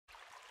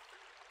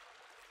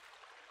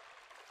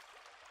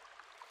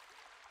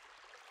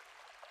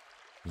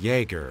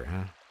Jaeger,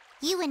 huh?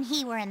 You and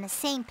he were in the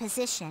same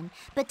position,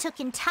 but took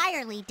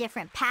entirely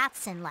different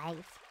paths in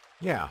life.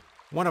 Yeah,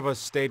 one of us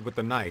stayed with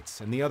the Knights,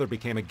 and the other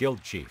became a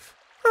guild chief.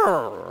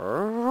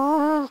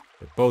 But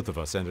both of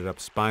us ended up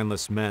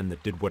spineless men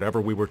that did whatever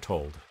we were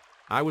told.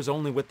 I was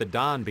only with the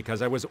Don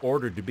because I was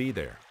ordered to be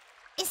there.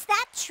 Is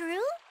that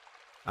true?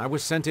 I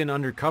was sent in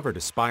undercover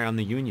to spy on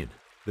the Union.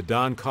 The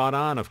Don caught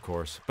on, of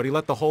course, but he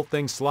let the whole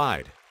thing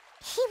slide.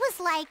 He was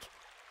like,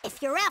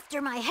 if you're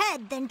after my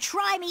head, then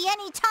try me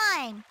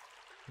anytime.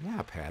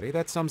 Yeah, Patty,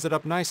 that sums it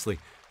up nicely.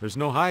 There's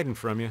no hiding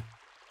from you.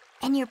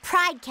 And your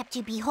pride kept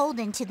you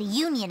beholden to the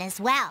Union as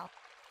well.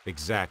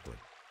 Exactly.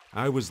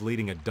 I was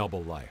leading a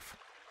double life.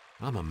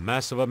 I'm a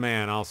mess of a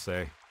man, I'll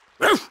say.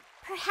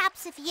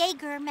 Perhaps if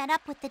Jaeger met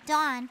up with the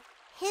Don,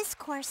 his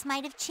course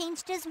might have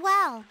changed as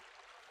well.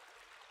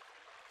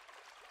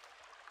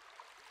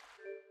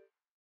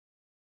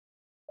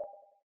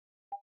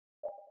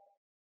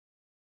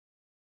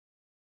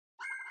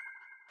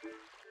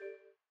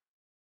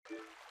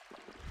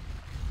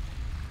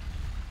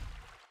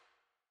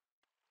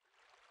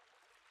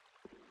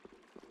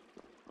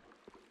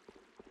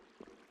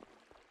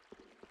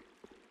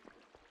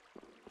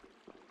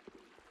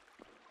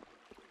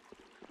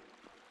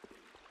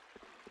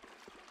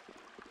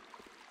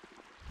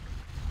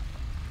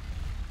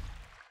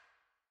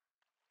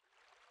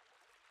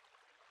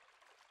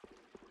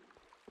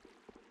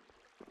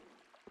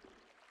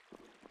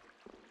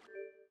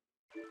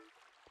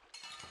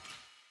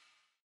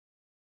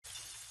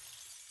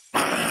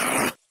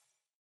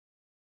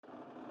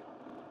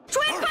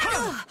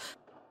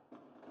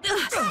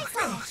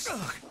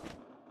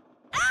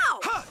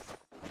 Ow!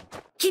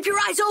 Keep your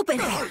eyes open!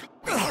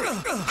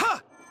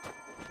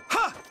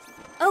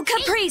 Oh,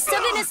 caprice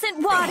of innocent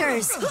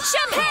waters!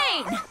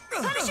 Champagne!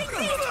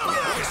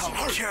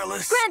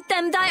 Careless. Grant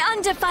them thy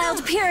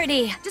undefiled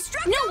purity!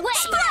 No way!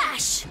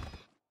 Splash!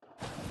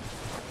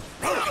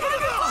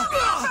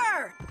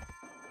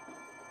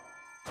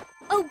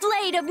 Oh,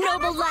 blade of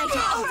noble light,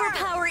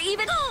 overpower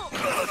even...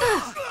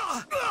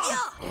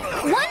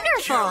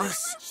 Wonderful!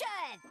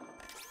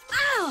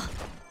 Ow!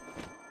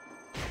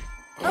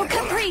 Oh,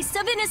 caprice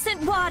of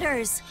innocent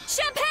waters!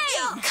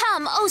 Champagne!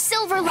 Come, oh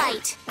silver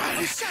light!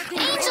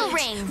 Angel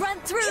ring! Run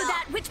through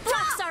that which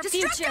blocks our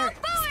future!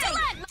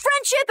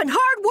 Friendship and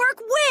hard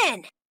work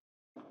win!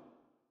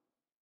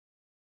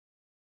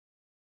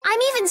 I'm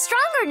even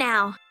stronger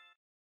now!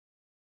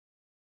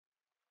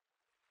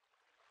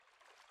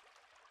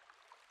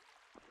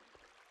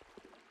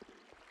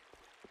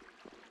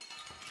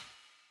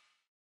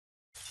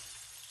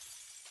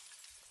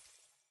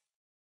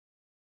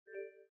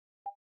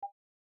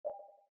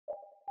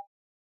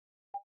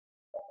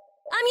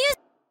 I'm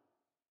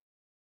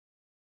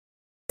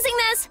using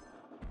this!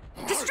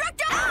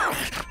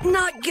 Destructo!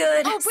 Not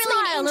good. Oh,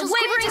 smile of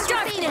wavering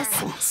darkness!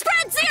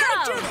 Spread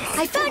zero!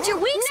 I found your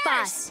weak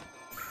spot!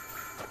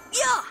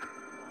 Yeah!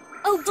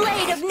 Oh,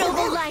 blade of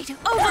noble light,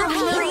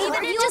 overpower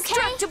even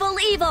indestructible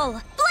evil!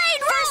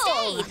 Blade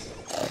roll!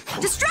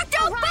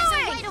 Destructo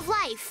boy! Light of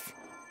life!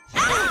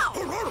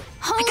 Ow!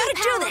 I gotta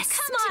do this!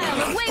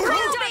 Smile of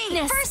wavering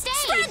darkness! First aid!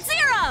 Spread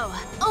zero!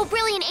 Oh,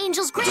 brilliant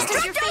angels, grant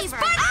us your favor!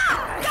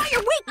 Ow! Got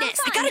your weakness!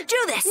 I gotta do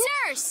this!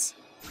 Nurse!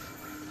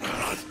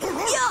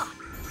 Yeah!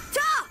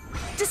 Ta!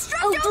 Destructo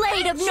Oh,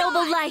 blade of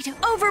noble light,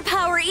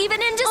 overpower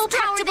even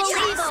indestructible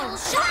evil!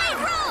 Blade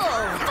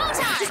roll!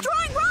 Photon!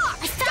 Destroying rock!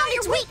 I found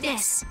its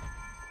weakness!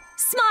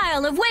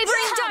 Smile of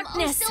wavering Come,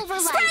 darkness! oh, silver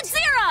light. Spread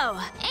zero!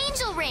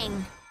 Angel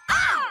ring!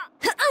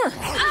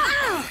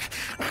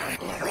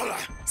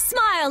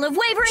 Smile of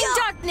wavering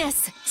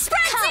darkness!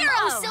 Spread Come, zero!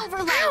 oh, silver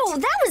light. Ow,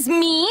 that was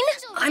mean!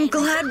 I'm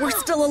glad we're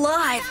still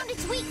alive. Found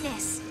its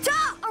weakness!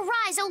 Ta!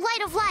 Arise, O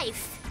light of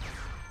life!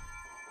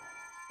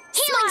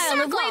 Smile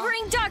of circle.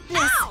 wavering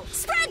darkness! Ow!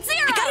 Spread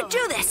zero! I gotta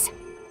do this!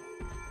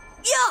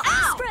 Yeah!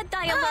 Ow! Spread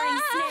thy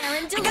alluring snare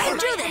and deliver gotta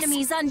do my this.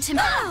 enemies unto me!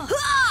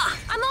 Ah!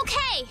 I'm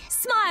okay!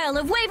 Smile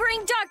of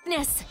wavering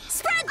darkness!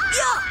 Spread...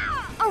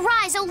 Yeah!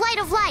 Arise, O light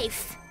of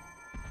life!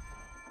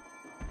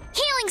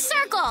 Healing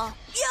circle!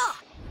 Yeah!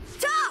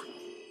 Ta!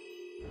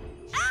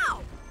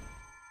 Ow!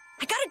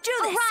 I gotta do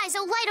this! Arise,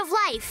 O light of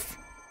life!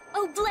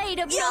 Oh, blade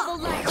of Yeah.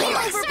 noble light, Healing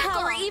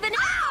overpower circle. even...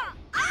 Ow!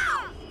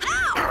 Ow!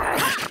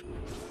 Ow!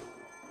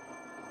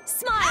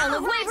 Smile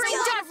of Arise, wavering O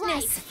light of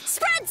darkness! life.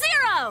 Spread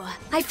zero!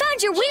 I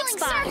found your weak Healing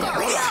spot!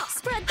 circle. Yeah.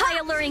 Spread thy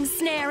alluring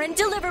snare and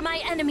deliver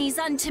my enemies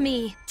unto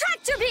me!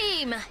 Tractor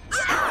beam!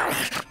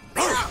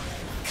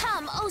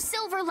 Come, O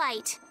silver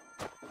light!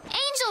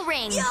 Angel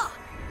ring! Yeah!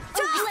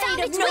 Oh, found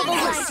blade of its noble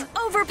weakness. light,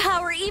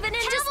 overpower even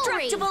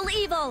Cavalry. indestructible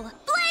evil!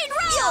 Blade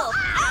roll!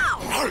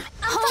 Ow!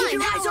 Holy Keep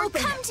your eyes power,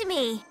 open. come to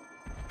me!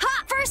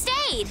 Ha! First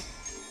aid!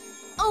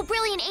 Oh,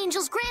 brilliant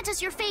angels, grant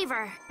us your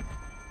favor!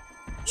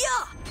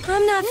 Yeah!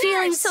 I'm not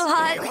feeling so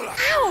hot.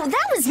 Ow,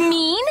 that was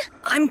mean!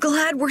 I'm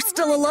glad we're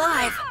still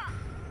alive.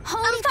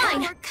 Holy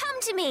fine. power,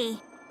 come to me!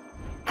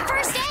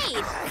 First aid!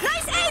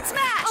 Nice aid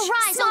smash!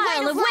 Arise, O light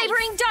Smile of life.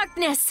 wavering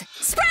darkness!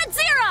 Spread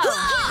zero!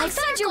 I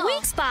found your circle.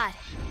 weak spot!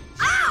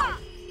 Ow!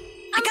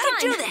 I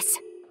gotta fine. do this!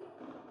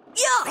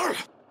 Yeah!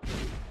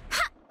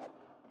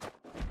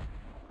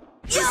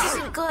 This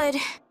isn't good.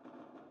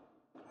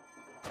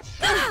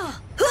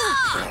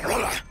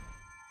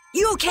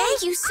 You okay?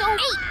 Thank you so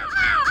much.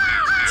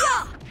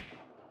 Yeah.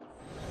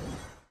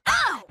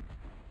 Ow!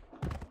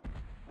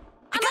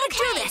 I gotta okay.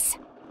 do this.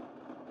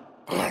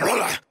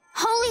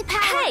 Holy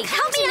power, Hey, come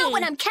help to me out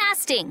when I'm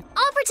casting.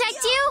 I'll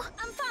protect you.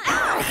 I'm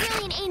fine.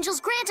 Brilliant angels,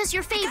 grant us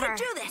your favor.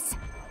 Gotta do this.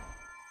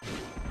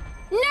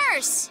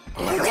 Nurse!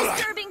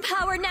 Disturbing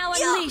power now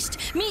Yeah. unleashed.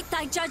 Meet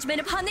thy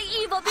judgment upon the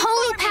evil before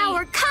Holy me.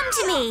 power, come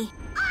to me.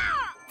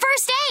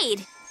 First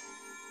aid.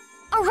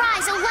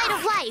 Arise, O light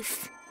of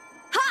life.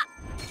 Ha!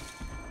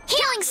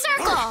 Healing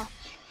circle.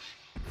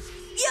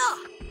 Yeah.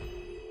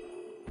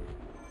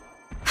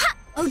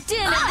 O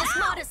din of this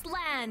modest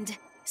land.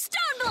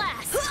 Stone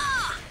blast!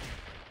 Ha!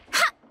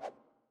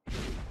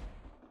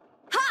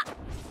 Ha!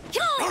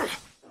 Yo!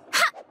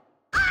 Ha!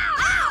 Ow!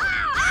 Ow!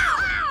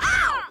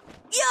 Ow!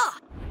 Yeah.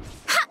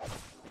 Ha!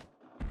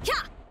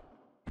 Yeah.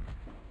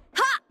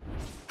 Ha!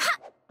 Ha!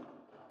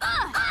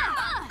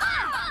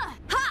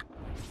 Ha!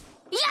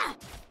 Yeah!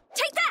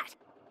 Take that!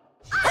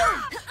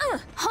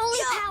 Holy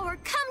Yeah. power,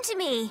 come to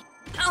me.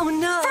 Oh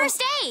no.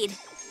 First aid.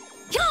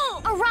 Yo!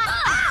 Arise.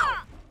 Ow!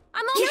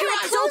 I'm Keep okay. your My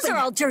eyes clothes open. are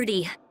all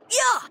dirty.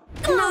 Yeah.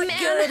 Oh, Not man.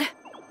 good.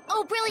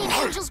 Oh, brilliant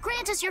angels,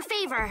 grant us your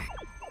favor.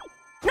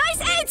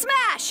 Nice aid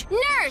smash.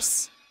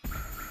 Nurse.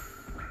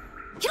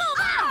 Yo!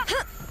 I'm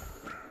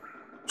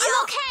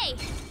okay.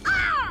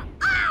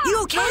 You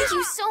okay? Thank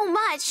you so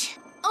much.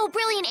 Oh,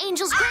 brilliant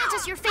angels, grant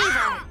us your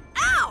favor.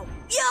 Ow!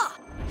 Yeah!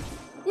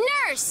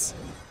 Nurse.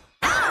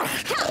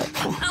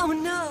 Oh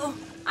no.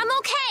 I'm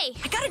okay.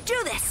 I gotta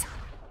do this.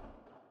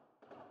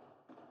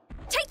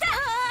 Take that!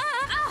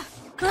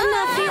 I'm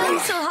not feeling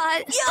so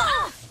hot.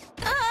 Yeah!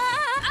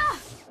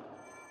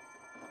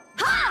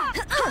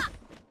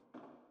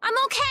 I'm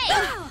okay.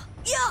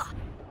 Yeah!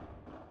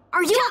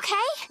 Are you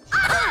okay?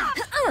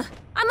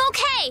 I'm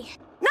okay.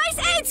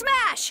 Nice aid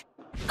smash!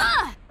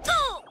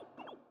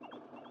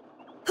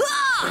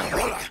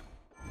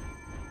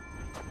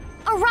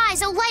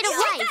 Arise, O light of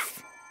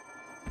life.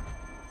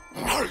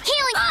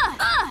 Healing.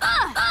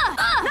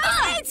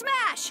 Nice aid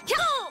smash!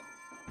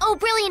 Oh,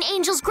 brilliant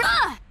angels,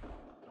 grant.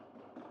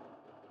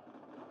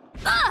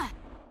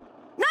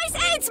 Nice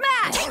aid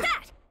smash! Take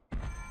that!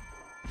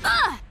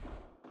 Ha!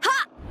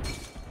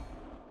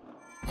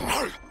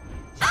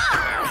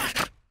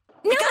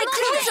 Now gotta my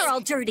do clothes this. are all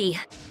dirty.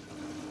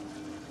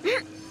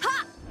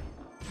 Ha!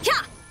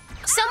 Yeah!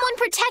 Someone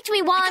protect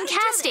me while I'm Gotta do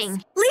casting.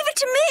 this. Leave it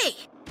to me!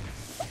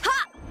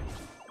 Ha!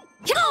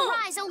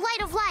 Arise, O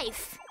light of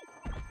life.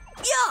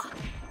 Yeah!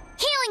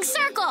 Healing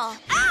circle.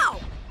 Ow!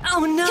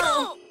 Oh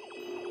no!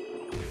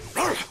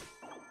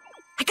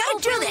 I gotta Oh,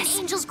 do brilliant this!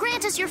 angels,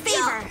 grant us your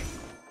favor.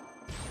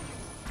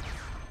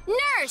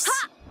 Nurse.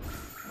 Ha!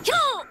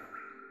 Yo!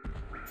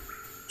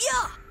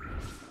 Yeah!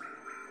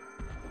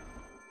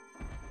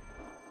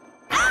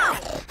 Ow!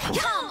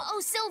 Come, O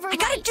silver I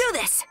gotta light. do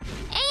this!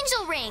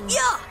 Angel ring.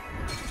 Yeah!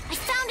 I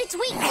found its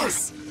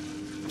weakness.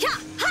 Yeah!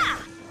 Ha!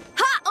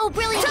 Ha! Oh,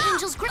 brilliant Ah!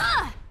 angels,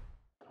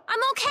 I'm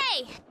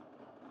okay.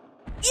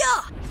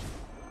 Yeah!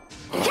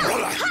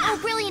 Oh,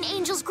 brilliant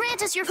angels,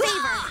 grant us your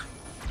favor.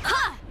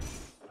 Ha!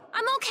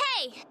 I'm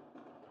okay.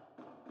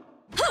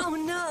 Oh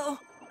no!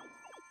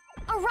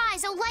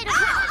 Arise, O light of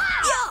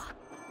life.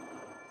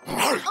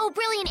 Yeah! Oh,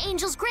 brilliant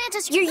angels, grant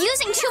us. You're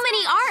using too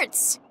many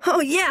arts. Oh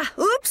yeah!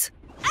 Oops!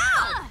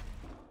 Ow!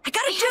 I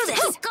gotta do this!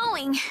 Keep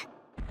going.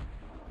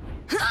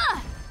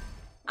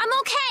 I'm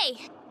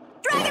okay.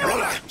 Dragon over!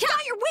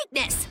 Got your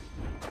weakness!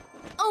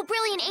 Oh,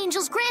 brilliant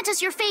angels, grant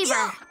us your favor.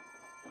 Yeah.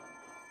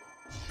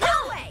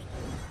 No way!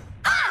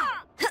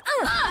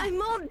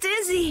 I'm all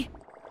dizzy.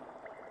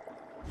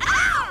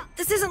 Ow!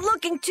 This isn't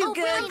looking too Oh,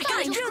 good. I brilliant gotta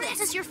angels, do grant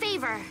this. us your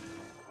favor.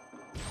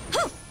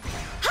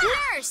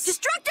 Nurse.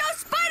 Destructo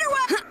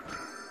spiderweb!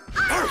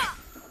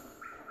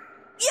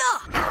 Yeah!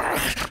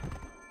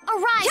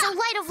 Arise, O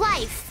light of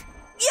life.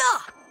 Yeah!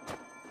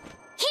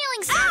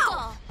 Healing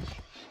circle.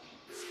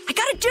 I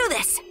gotta do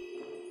this.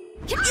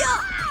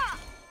 Yeah!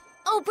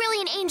 Oh,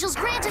 brilliant angels,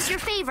 grant us your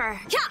favor.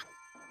 Yeah!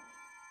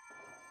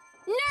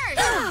 Nurse.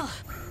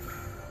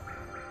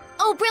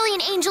 Oh,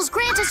 brilliant angels,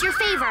 grant us your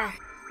favor.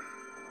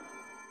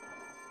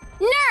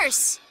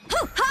 Nurse.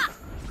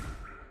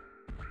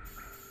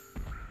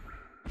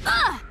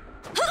 Ha!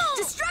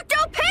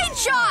 Destructo pain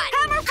shot!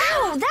 Hammer!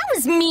 Ow, that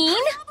was mean.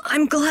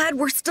 I'm glad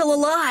we're still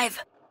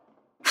alive.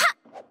 Ha!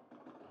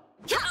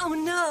 Oh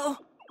no!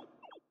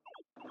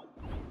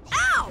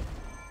 Ow!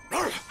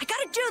 I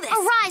gotta do this.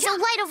 Arise, O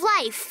light of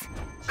life.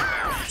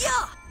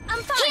 Yeah!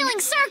 I'm fine. Healing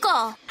circle.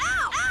 Ow!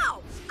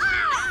 Ow!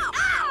 Ow!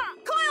 Ow!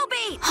 Coil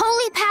beat!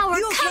 Holy power,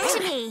 You come okay?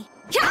 to me.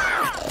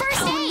 Yeah!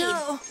 First Oh aid.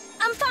 no!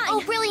 I'm fine.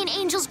 Oh, brilliant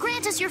angels,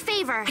 grant us your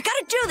favor. I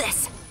gotta do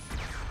this.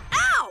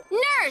 Ow!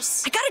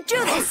 Nurse. I gotta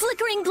do this.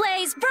 Flickering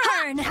blaze,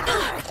 burn.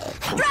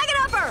 Dragon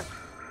upper!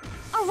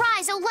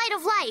 Arise, O light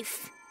of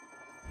life.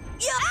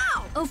 Yeah!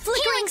 Ow! Oh,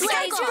 flickering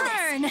Healing blaze, circle.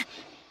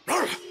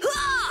 burn.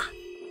 Ah!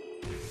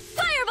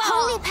 Fireball.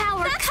 Holy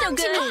power, That's come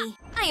no to good. me.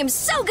 I am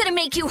so gonna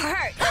make you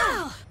hurt.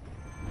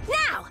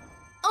 Now!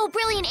 Oh, Oh,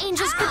 brilliant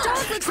angels, the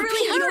dog looks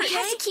really hurt. We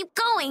have to keep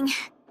going.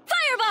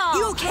 Fireball!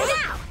 You okay?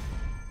 Now!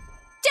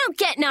 Don't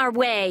get in our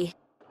way.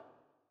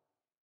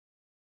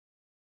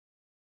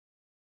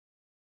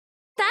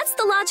 That's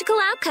the logical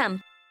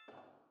outcome.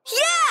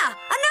 Yeah!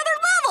 Another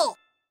level!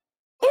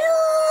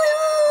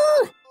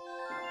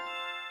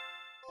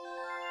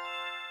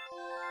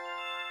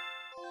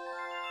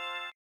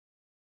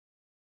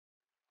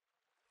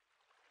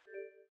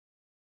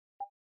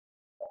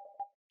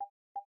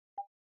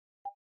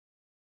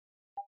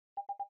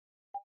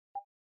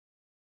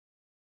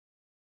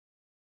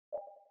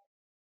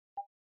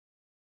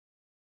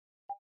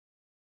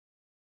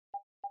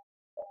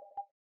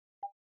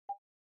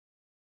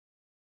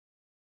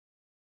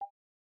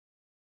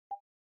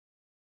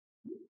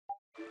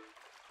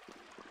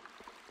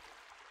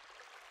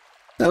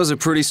 That was a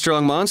pretty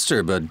strong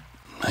monster, but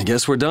I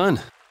guess we're done.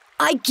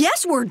 I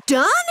guess we're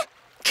done?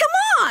 Come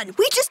on!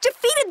 We just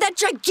defeated that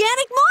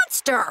gigantic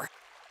monster!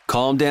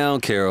 Calm down,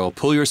 Carol.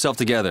 Pull yourself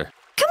together.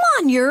 Come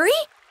on, Yuri!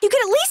 You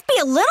can at least be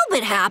a little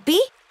bit happy!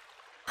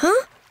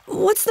 Huh?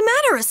 What's the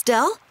matter,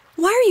 Estelle?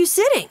 Why are you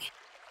sitting?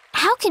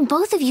 How can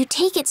both of you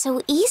take it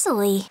so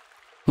easily?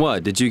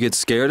 What, did you get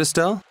scared,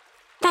 Estelle?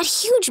 That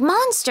huge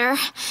monster.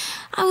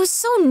 I was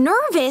so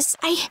nervous.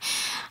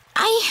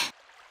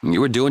 You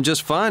were doing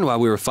just fine while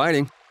we were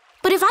fighting.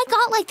 But if I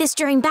got like this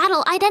during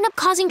battle, I'd end up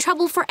causing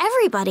trouble for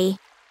everybody.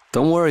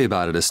 Don't worry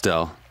about it,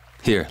 Estelle.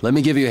 Here, let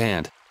me give you a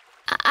hand.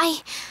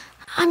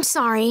 I'm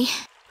sorry.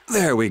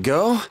 There we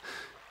go.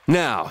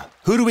 Now,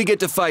 who do we get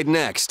to fight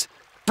next?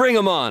 Bring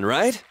 'em on,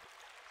 right?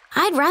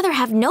 I'd rather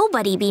have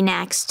nobody be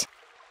next.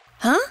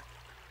 Huh?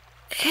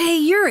 Hey,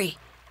 Yuri.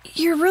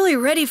 You're really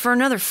ready for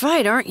another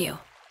fight, aren't you?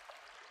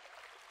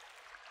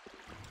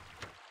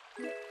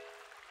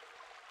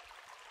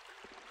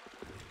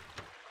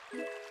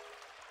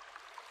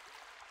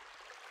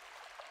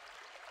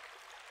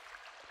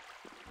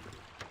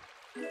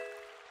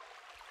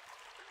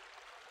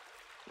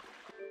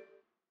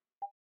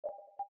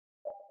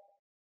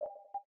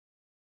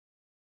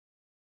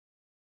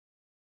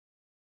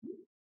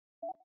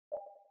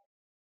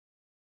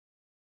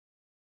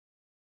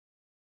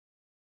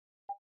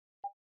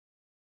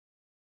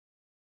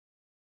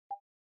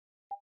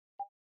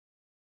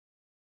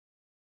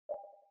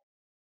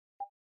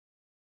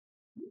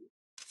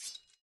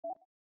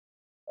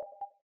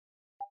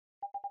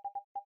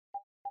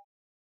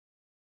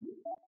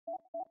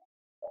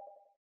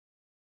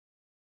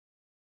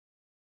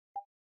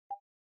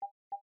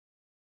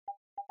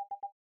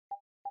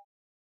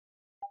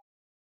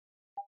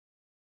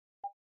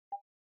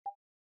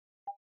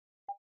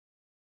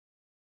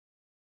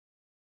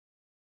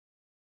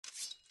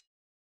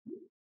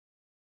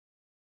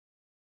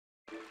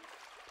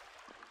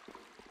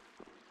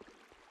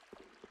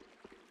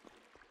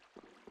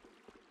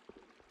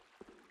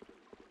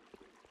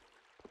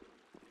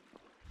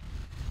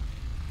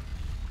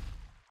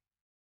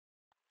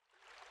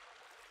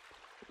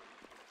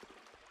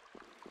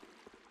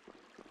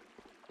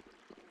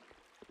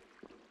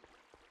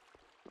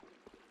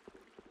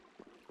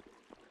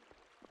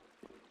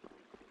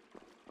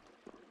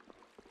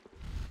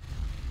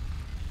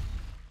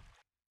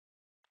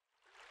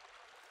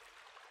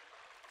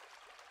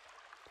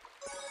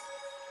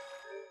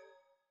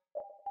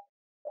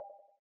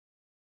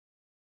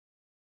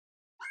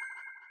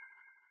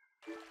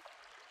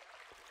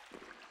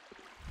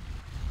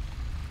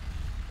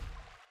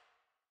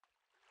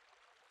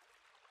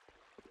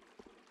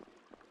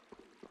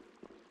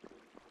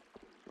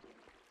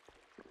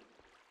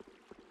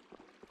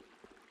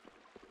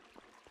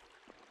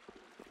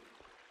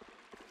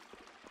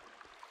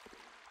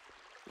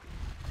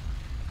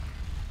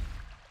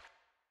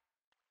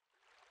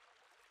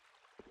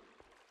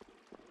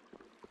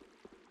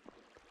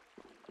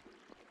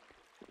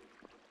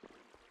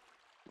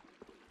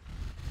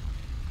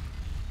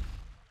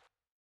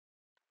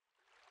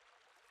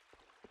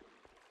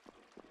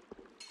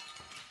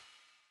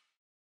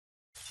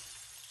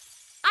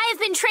 I have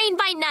been trained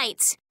by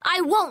knights.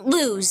 I won't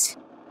lose.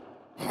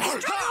 All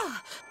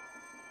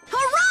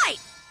right!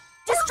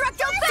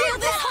 Destructo Feel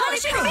this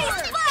punishing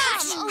beast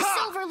flash! Oh,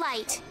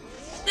 Silverlight.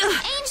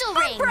 Angel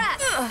ring.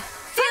 Breath!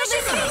 Feel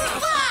this beast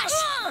flash!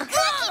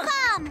 Lucky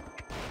Bomb!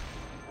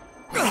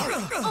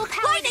 Oh,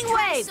 Lightning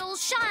wave! Soul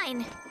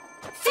shine.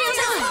 Feel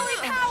this holy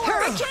power!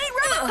 Hurricane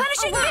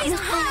punishing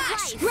beast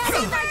flash!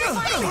 Ready my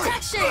divine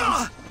protection.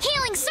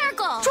 Healing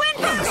circle. Twin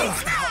punishing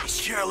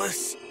smash!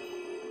 Careless.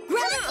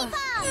 Lucky Bomb!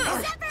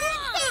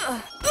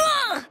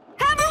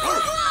 Hammer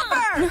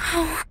Whopper!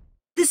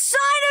 The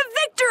sign of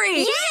victory!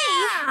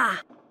 Yeah!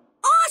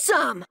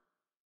 Awesome!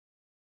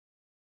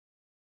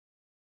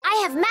 I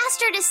have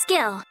mastered a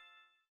skill.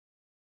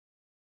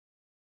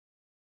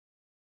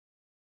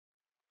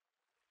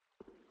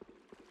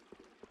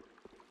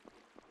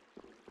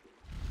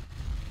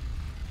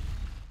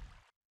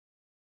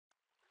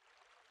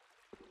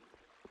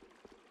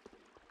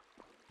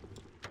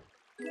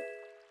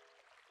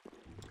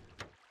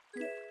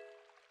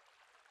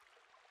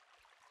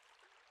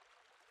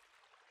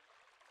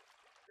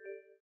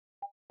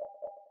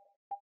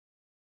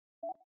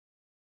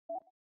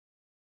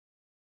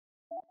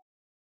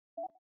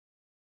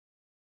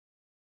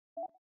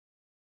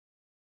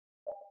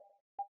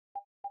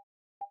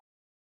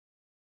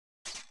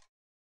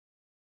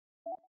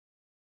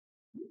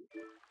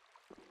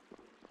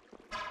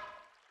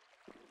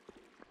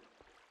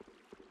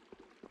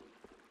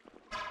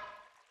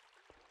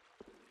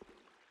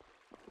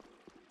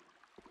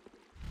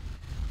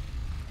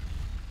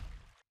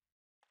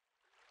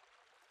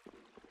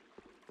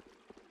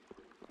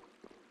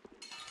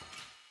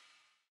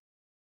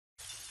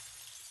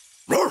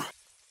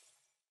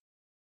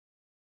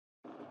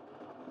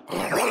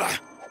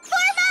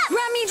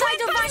 Remy, thy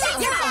divine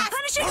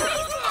punishing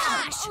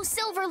flash! Oh,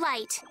 silver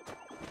light!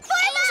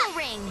 Angel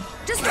ring!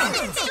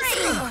 Destruction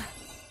stream!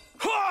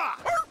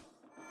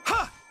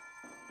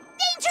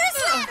 Dangerous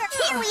ladder!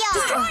 Here we are!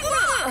 Destroying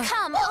rock!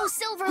 Come, oh,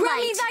 silver light!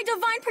 Remy, thy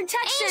divine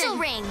protection! Angel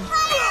ring!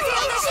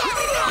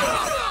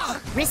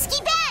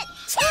 Risky bet!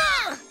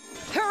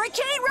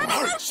 Hurricane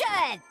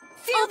revolution!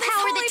 Oh,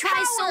 power that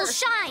tries souls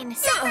shine!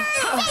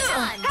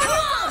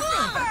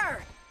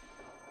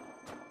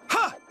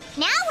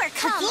 Now we're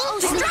Come, oh,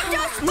 cooking!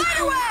 silver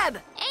Spiderweb!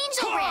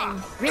 Angel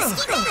ring!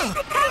 Risky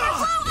bet!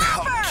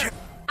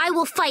 I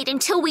will fight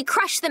until we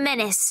crush the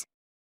menace.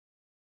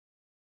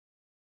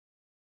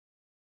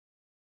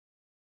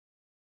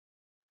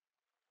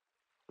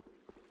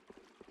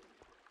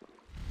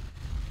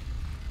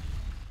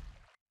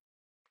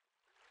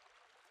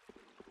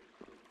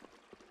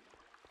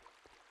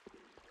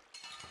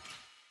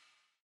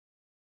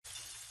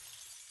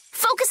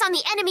 Focus on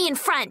the enemy in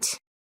front.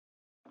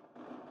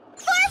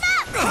 Form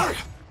up!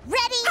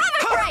 Ready?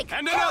 Break!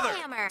 And another!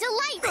 Hammer!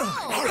 Delight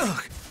roll!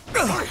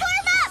 Form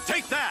up!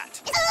 Take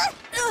that!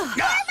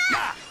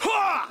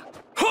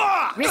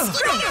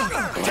 Risky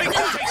bet! Take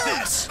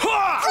this!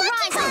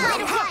 Arise, O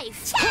light of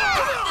life!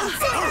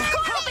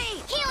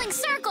 Healing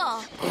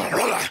circle!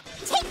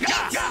 Take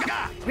this!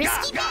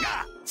 Risky bet!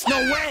 No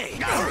way!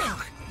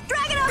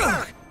 Drag it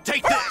over!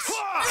 Take this!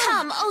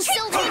 Come, O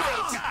silver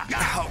light!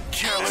 How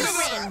Angel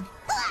ring!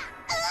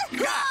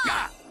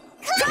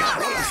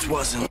 This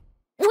wasn't...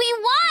 We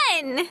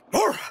won!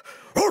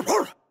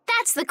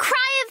 That's the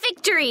cry of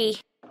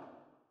victory!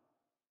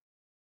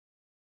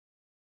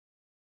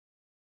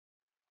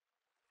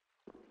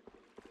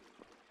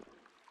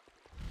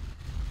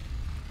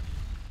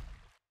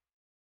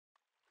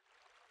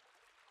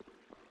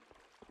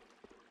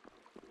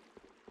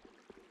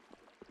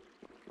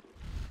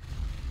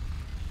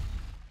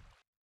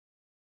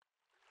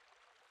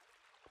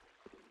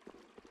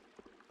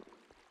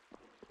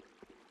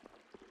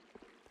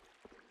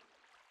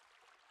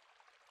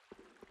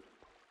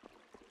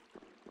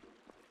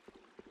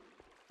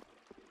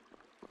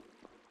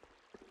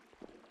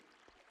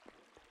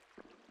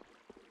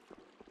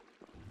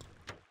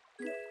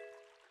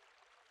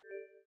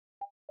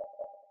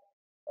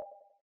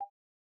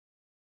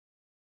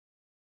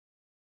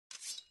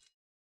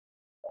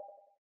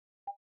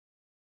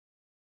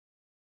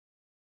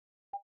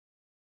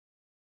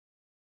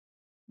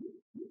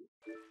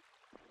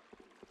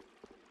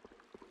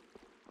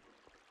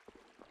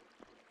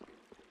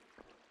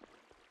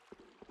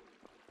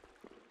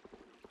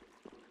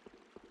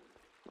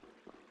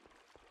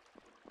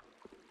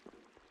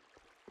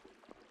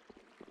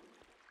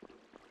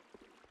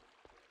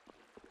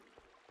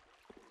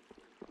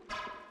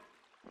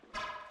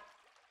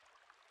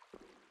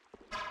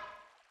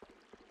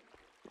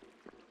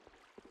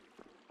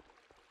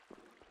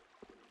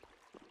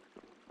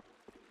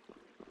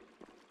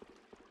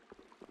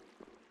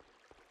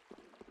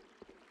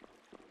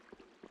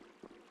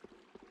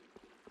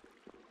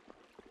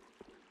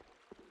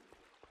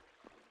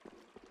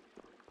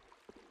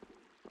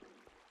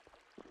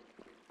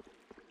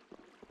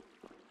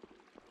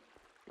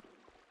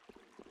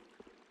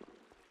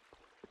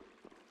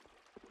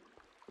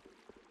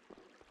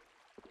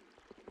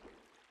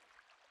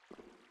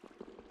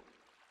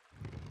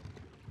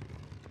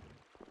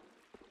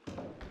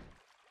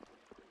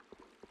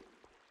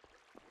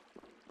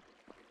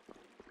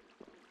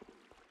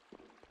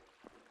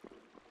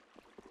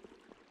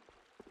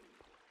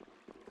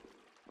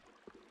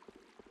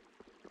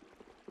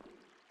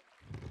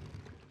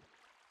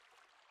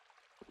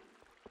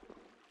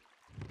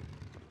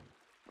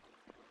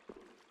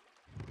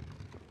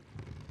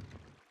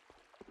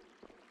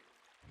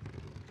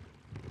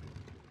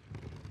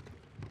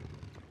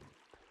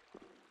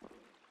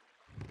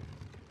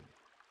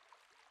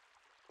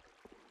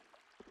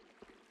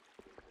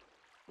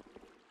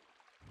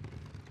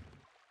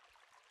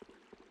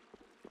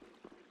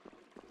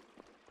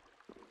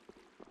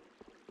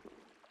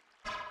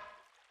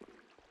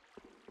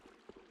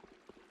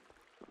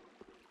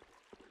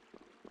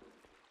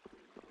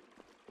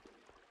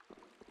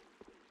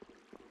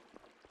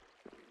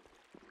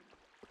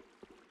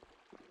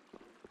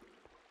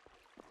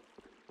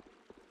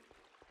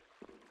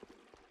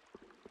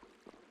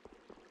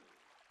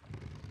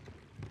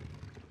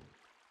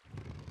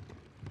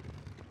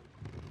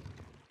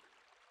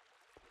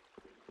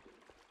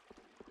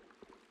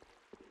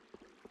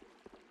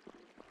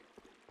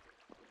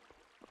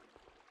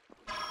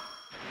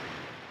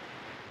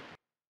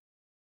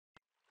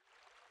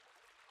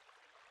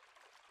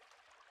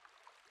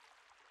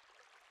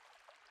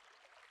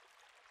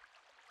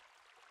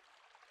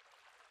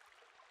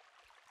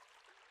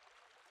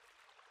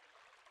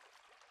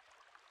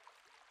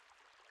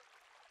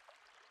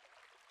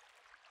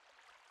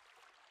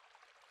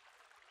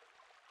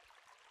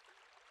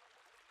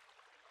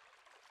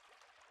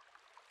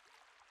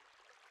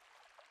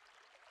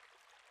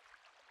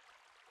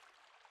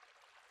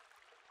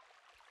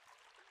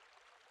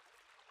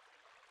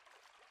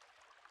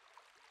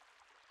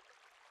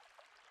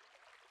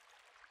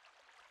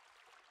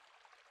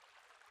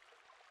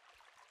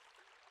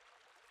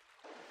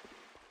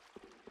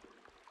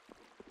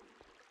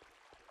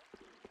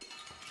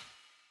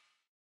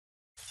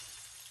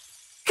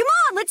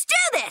 Let's do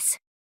this!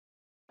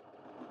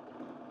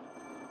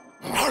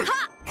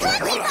 Ha!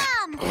 Cookie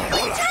bomb!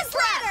 Just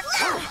ladder!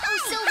 Oh,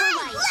 silver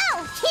light.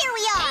 Here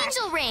we are!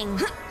 Angel ring.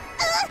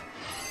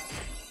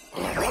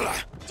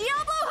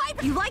 Diablo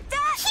hype! You like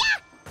that?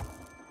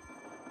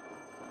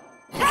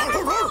 Come,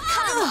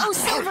 oh,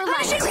 silver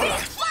Flashing light. beam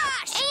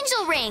flash!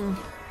 Angel ring.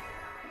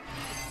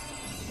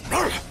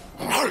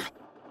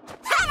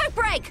 Havoc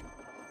break!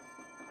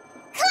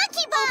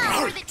 Cookie bomb!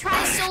 Power that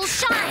tries souls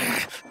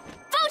shine.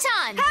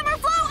 Photon. Hammer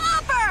flow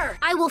upper!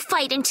 I will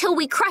fight until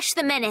we crush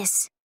the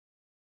menace.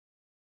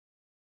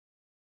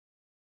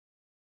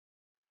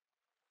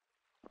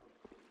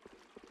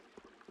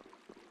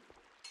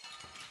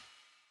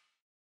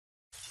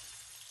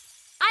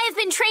 I have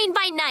been trained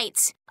by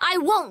knights. I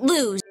won't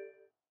lose.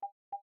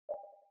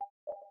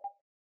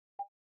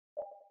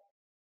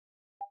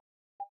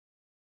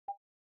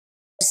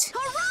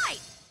 Alright!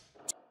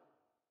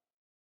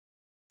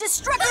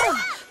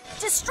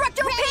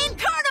 Destructo Pain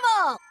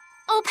Carnival!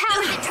 Oh,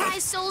 power that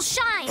tries souls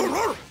shine.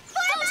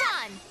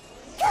 Photon.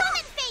 Come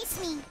and face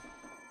me!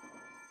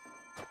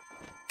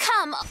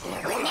 Come. Now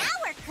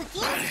we're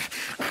cooking!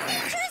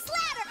 Dangerous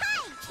ladder!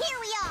 Hi! Here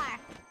we are!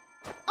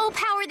 Oh,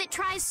 power that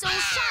tries souls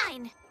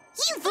shine.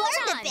 You've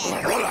learned a bit!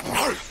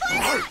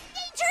 Fire!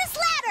 Dangerous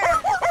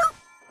ladder!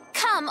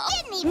 Come.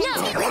 Didn't even No.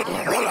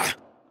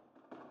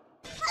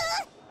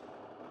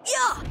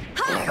 Yeah!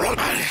 Ha!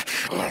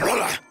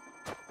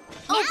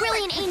 Oh,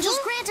 brilliant angels,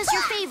 grant us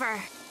your favor.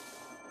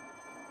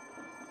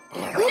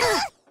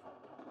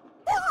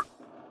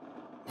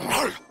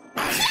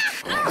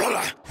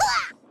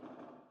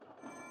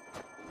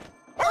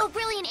 Oh,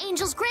 brilliant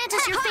angels, grant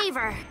us your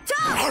favor.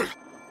 Top!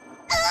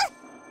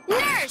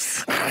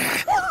 Nurse!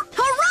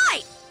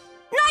 Alright!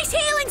 Nice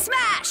healing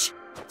smash!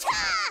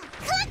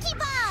 Cookie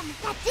bomb!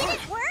 That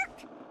didn't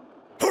work?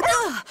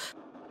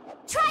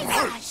 Try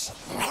flash!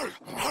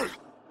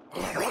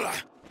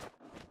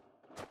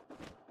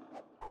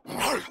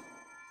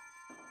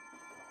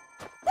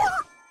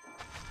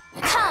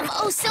 Come,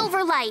 oh,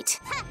 silver light.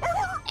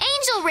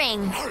 Angel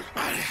ring.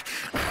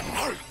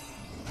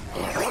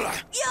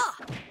 Yeah!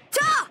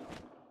 Ta!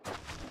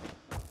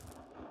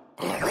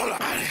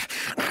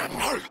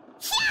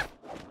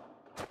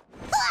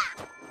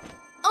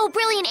 Oh,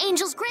 brilliant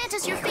angels, grant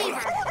us your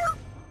favor.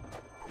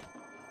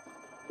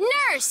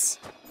 Nurse!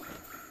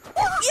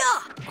 Yeah!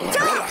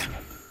 Ta!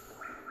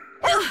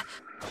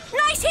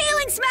 Nice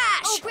healing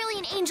smash! Oh,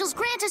 brilliant angels,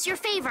 grant us your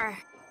favor.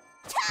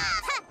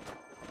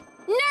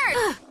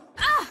 Nurse!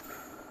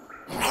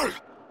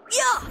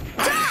 Yeah!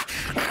 Ta!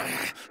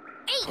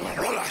 8!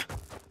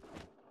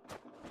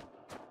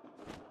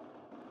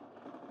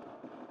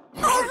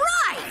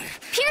 Alright!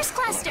 Pierce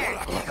cluster!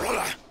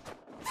 8!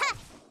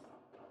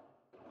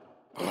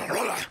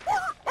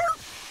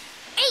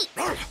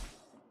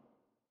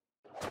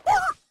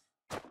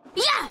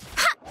 Yeah!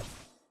 Ha!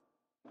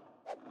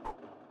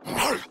 8!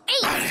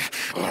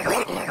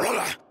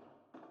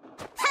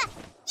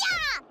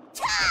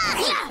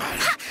 Yeah!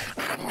 Ha!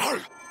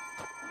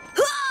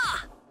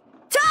 Ha!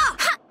 Ta!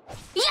 Ha!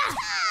 Yeah!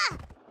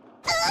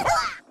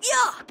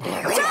 Yeah!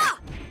 Ta!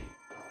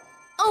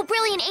 Oh,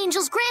 brilliant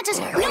angels, grant us...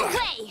 No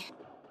way!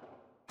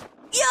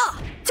 Yeah!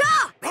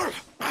 Ta!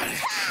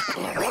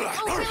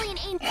 Oh, brilliant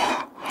angels...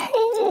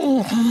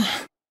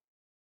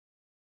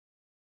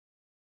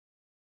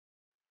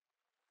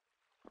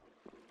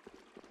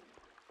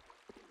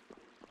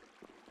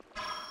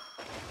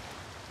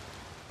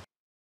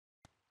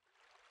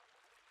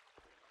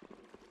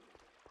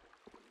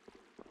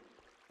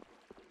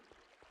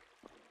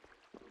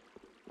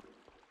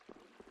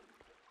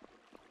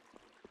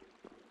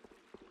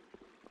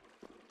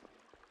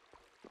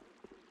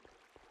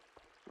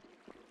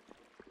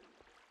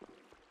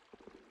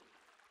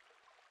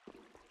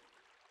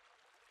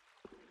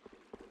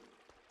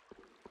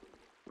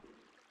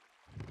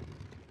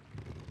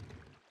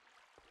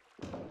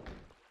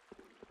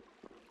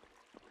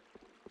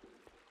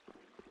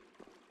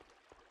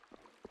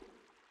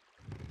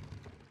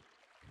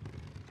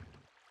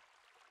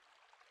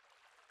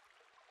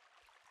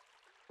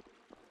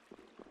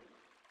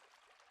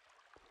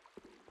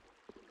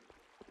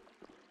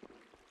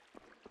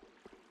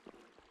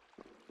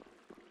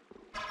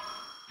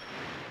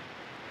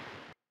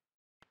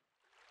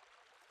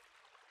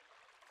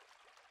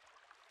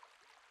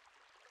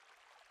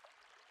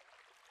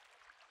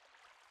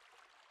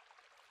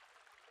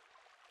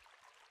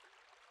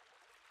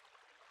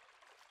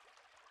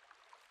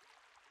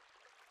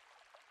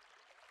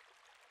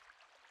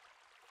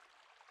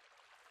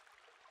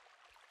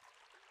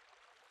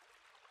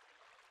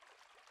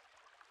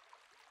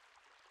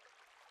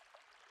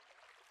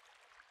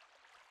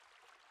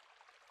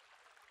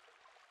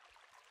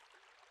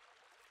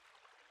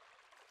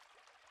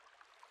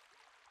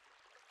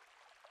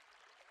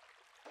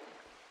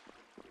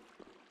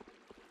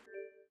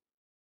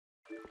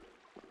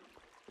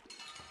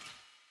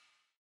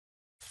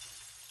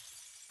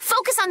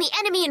 Focus on the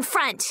enemy in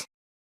front.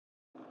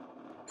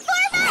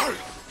 Form up!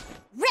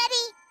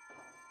 Ready?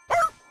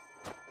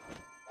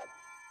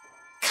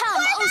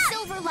 Come, oh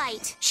silver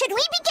light. Should we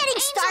be getting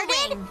Angel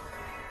started? ring.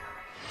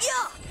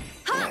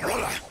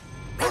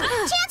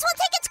 Chance will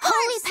take its course!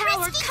 Holy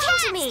power, Risky come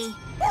to cast. me!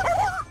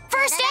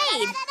 First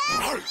aid!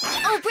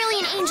 Oh,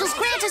 brilliant angels,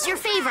 grant us your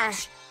favor!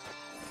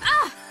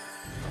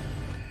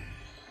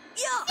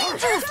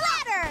 Nature's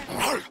ladder!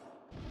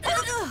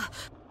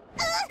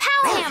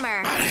 Power hammer!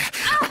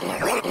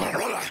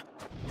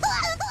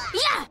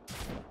 Yeah!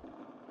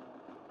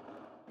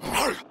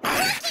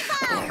 Lucky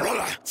bomb!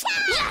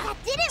 That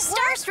didn't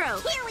Star work!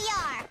 stroke! Here we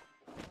are!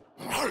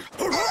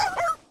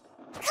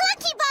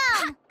 Clucky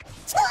bomb!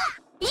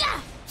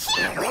 Yeah!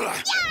 Yeah!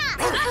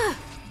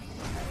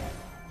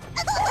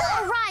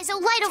 Arise, O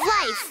light of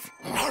life!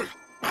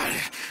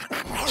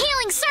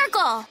 Healing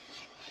circle!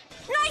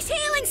 Nice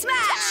healing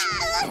smash!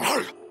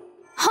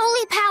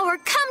 Holy power,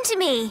 come to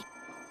me!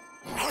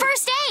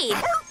 First aid!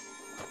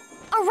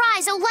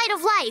 Arise, O light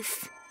of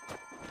life!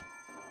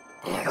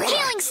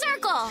 Healing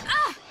circle!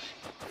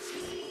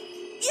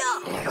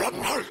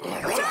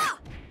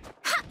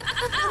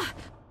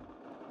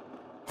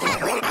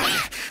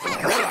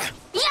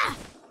 Yeah!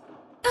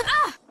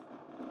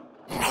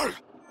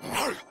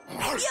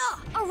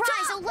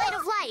 Arise, O light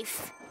of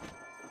life!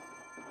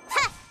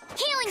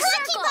 Healing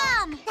Clucky circle!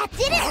 bomb! That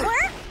didn't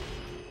work!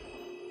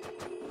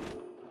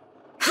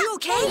 You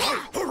okay?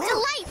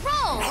 Delight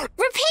roll!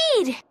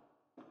 Repeat!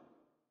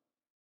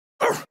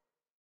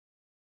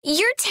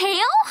 Your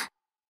tail?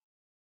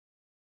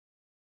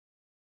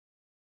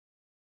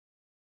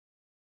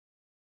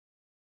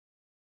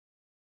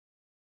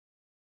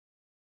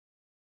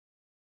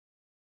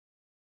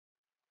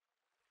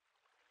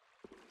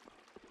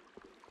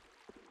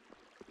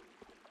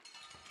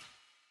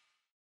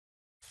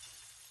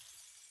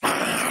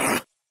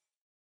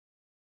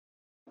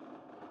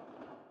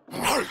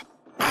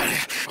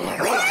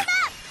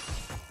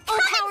 Oh,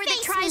 power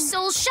that tries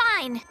souls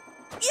shine!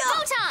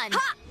 Photon!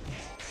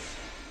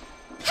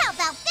 How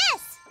about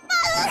this?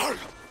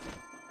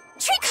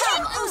 Trick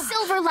Come, oh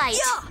silver light!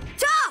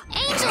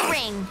 Angel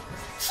ring!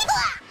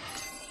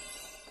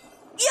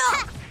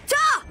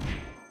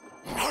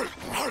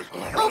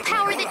 Oh,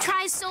 power that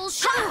tries souls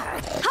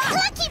shine!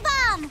 Clucky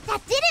bomb!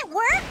 That didn't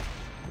work!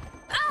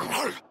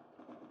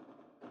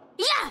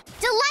 Yeah!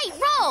 Delight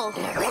roll!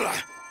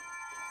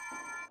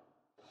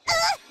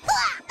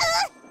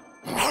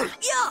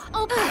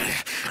 Oh,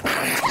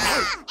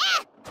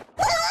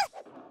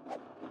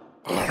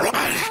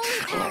 holy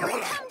power,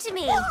 come to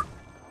me!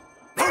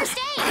 First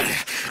aid!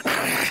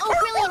 Oh,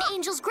 brilliant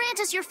angels, grant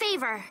us your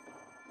favor!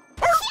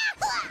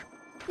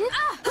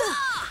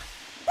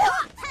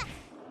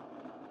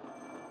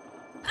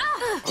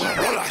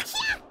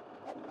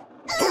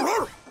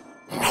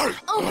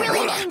 Oh,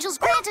 brilliant angels,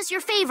 grant us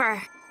your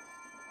favor!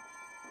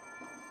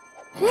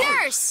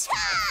 Nurse!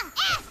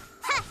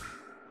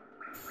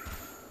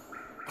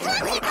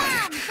 Clucky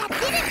bomb! That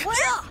didn't work!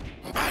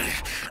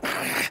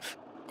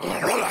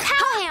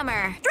 Power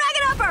hammer!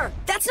 Dragon upper!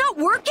 That's not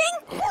working?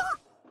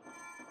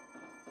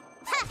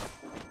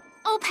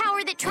 Oh,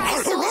 power that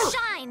tries souls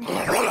shine!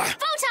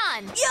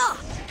 Photon!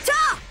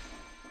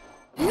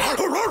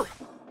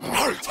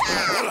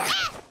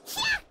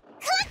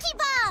 Clucky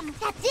bomb!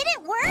 That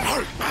didn't work!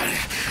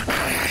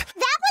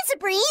 That was a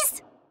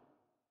breeze!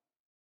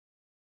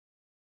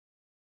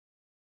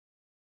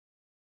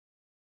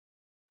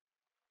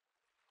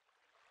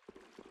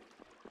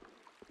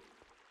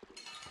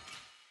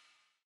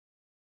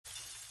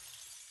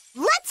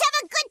 Let's have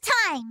a good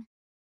time!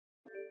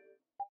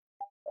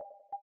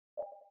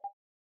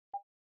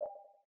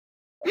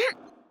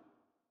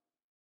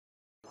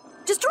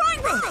 Destroying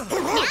me!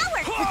 Now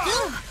we're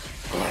cooking!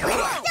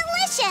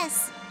 Delicious!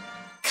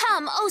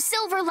 Come, oh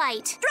silver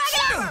light!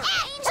 Dragon upper!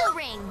 Angel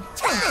ring!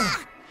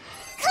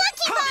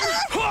 Clucky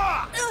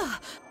bomb!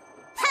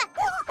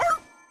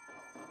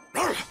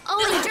 Oh,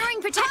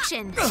 enduring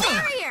protection!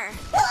 Barrier!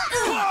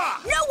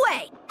 No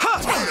way!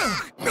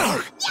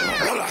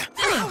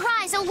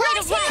 Arise, oh light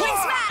of Healing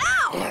light! smash!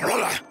 Ow!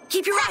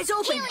 Keep your eyes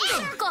open! Healing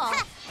circle!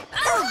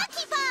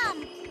 Clucky bomb!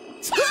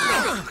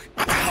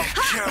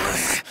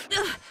 Careless.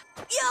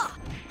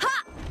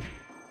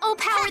 Oh,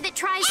 power that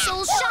tries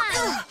souls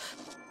shine!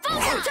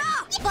 Photon!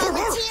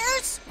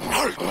 Volunteers!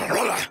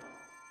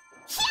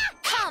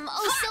 Come,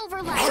 oh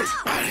silver light!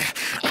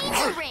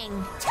 Angel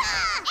ring!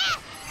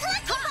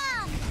 Clucky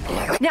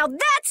bomb! Now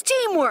that's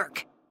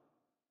teamwork!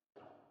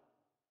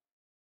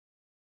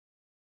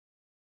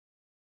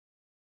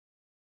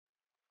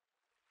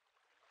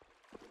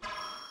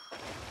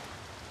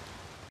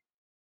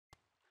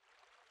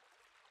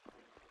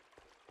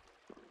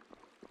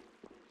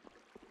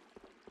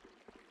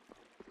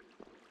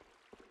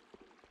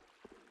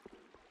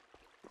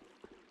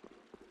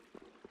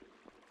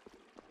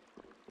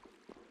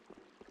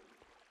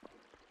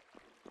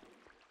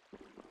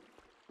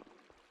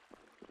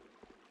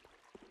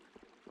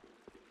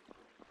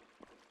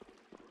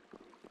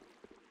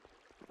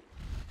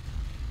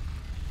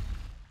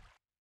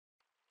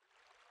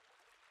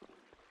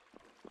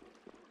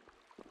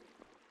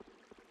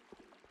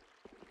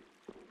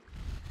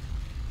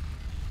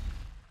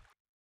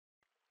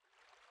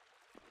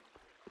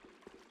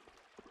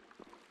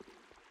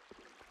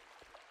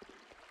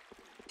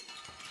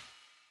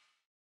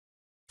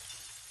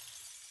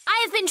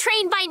 been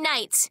trained by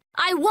knights.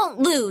 I won't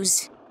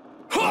lose.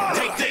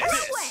 Take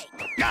this!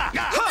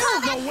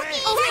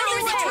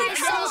 Overpowered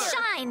soul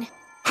shine.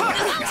 Well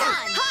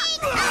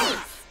done.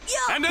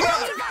 And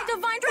another!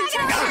 Divine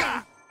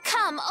protection!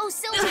 Come, O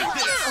Silver One.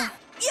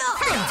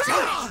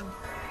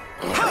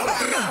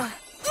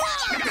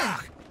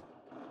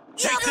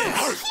 Take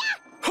this!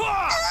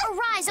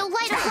 Arise, O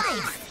light of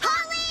life.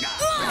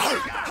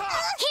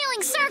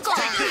 Healing circle.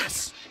 Take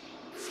this!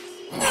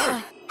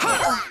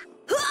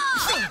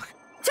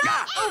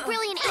 Oh,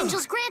 brilliant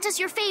angels, grant us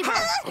your favor.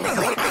 Take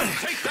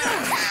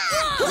that!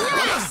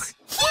 Nice.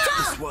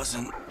 This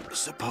wasn't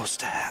supposed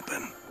to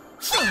happen.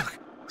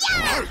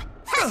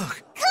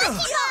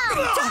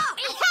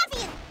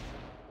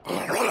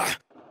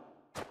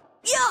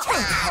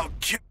 How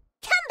ca-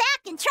 Come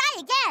back and try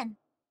again.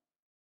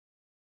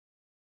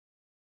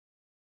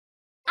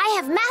 I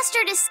have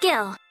mastered a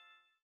skill.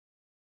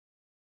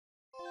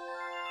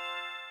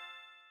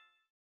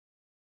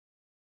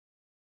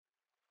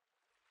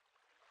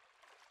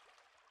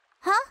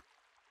 Huh?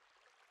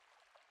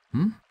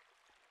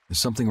 Is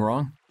something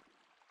wrong?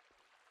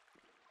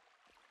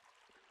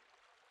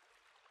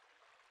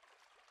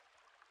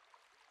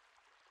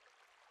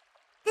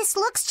 This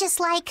looks just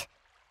like...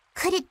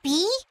 Could it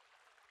be?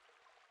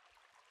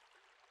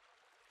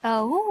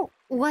 Oh,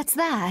 what's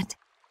that?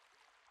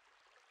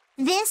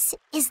 This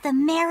is the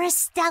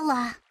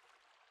Maristella.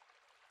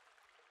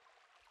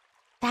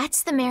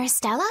 That's the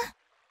Maristella?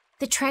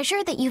 The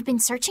treasure that you've been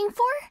searching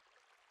for?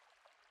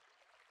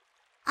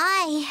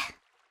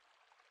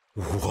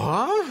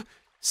 What?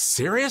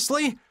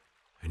 Seriously?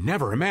 I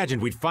never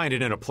imagined we'd find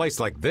it in a place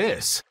like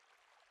this.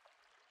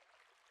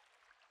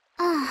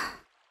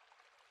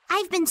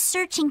 I've been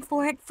searching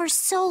for it for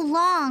so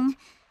long,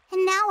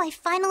 and now I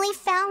finally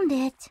found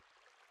it.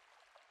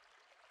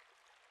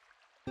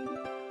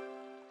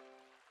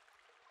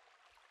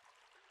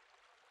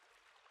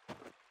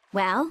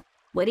 Well,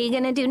 what are you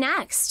gonna do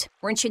next?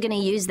 Weren't you gonna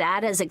use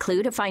that as a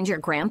clue to find your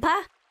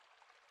grandpa?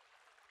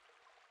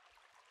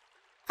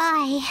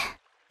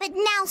 But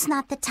now's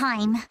not the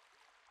time.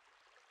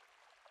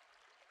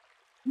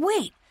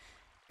 Wait,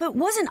 but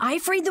wasn't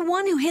Ifrid the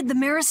one who hid the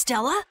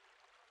Maristella?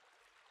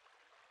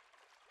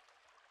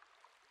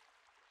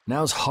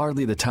 Now's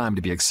hardly the time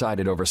to be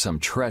excited over some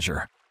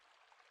treasure.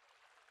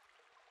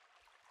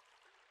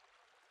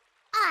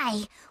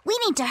 We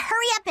need to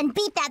hurry up and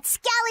beat that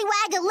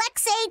scallywag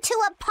Alexei to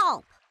a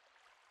pulp.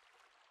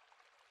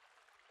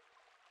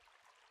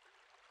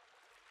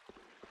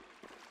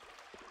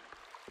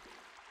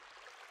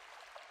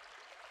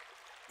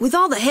 With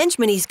all the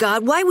henchmen he's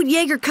got, why would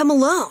Jaeger come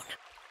alone?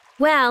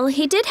 Well,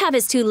 he did have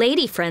his two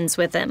lady friends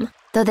with him,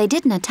 though they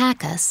didn't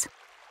attack us.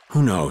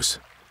 Who knows?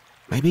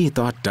 Maybe he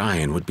thought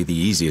dying would be the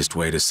easiest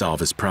way to solve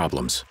his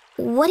problems.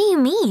 What do you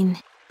mean?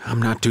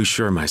 I'm not too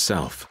sure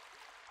myself.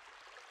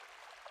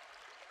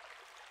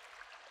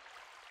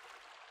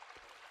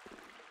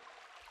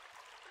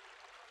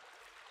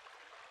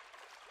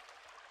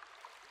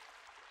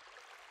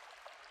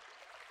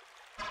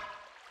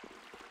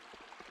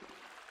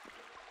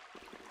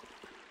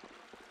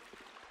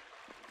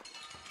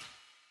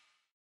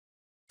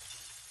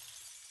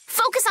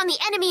 Focus on the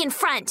enemy in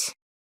front.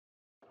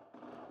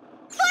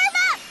 Form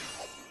up!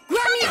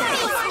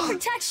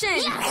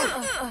 Protection!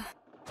 Have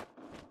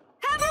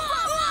a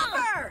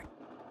whopper!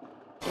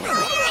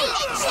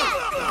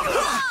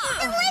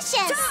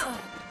 Delicious!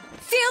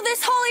 Feel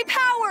this holy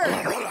power!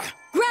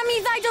 Grant me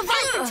thy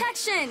divine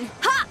protection!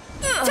 Ha!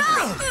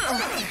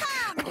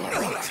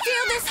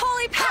 Feel this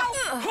holy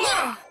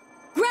power!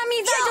 Grant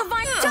me thy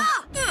divine...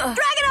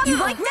 Drag it up! You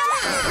like that?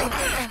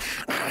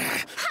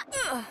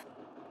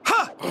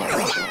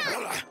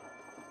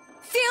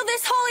 Feel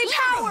this holy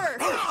power!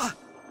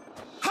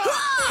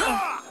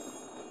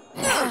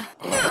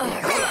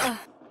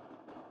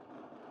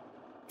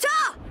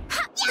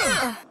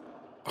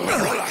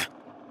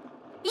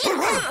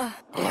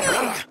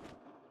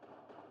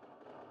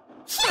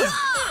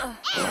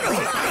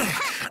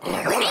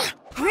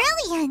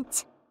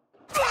 Brilliant!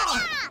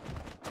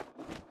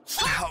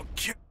 How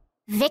ca-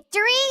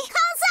 Victory?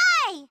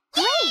 Bullseye!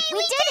 Great, we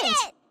did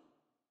it!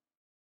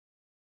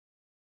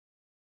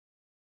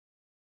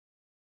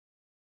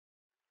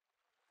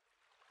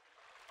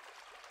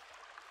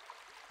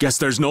 Guess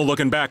there's no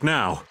looking back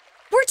now.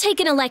 We're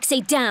taking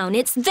Alexei down.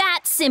 It's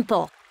that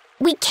simple.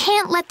 We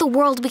can't let the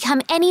world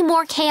become any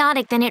more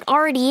chaotic than it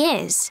already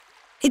is.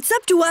 It's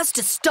up to us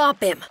to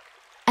stop him.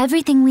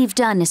 Everything we've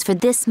done is for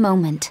this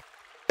moment.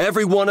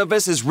 Every one of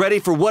us is ready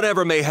for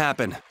whatever may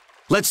happen.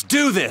 Let's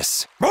do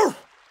this!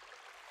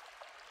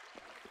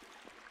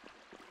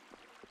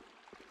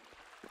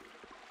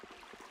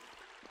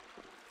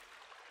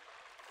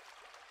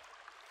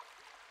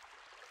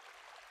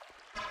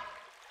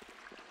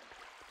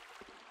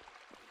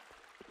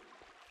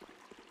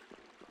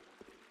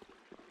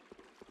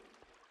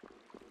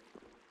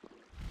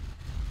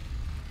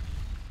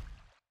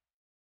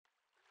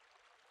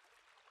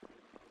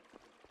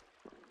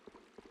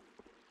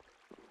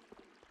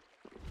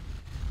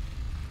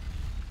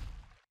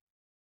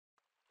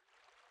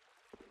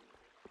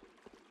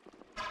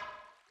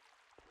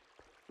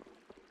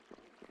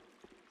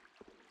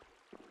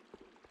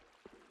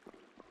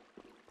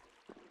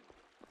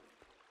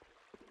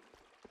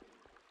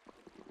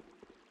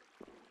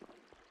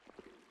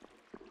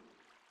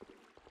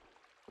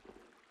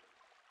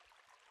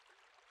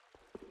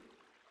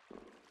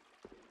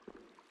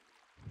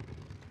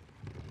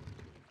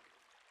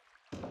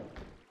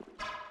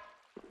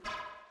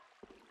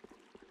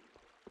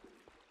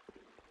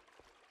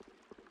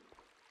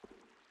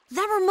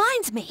 That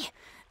reminds me.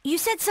 You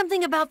said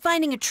something about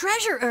finding a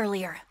treasure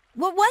earlier.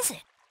 What was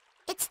it?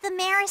 It's the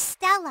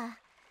Maristella.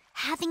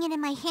 Having it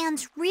in my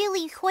hands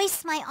really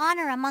hoists my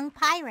honor among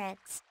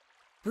pirates.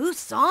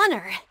 Boosts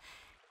honor?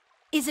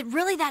 Is it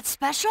really that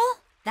special?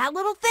 That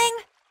little thing?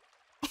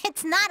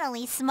 It's not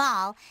only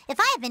small. If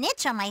I have an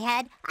itch on my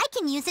head, I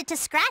can use it to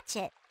scratch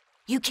it.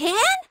 You can?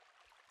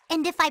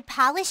 And if I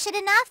polish it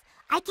enough,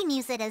 I can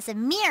use it as a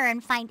mirror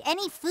and find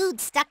any food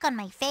stuck on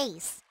my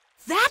face.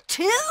 That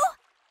too?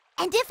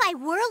 And if I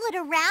whirl it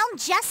around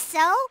just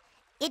so,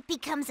 it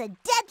becomes a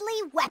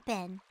deadly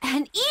weapon.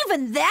 And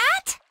even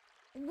that?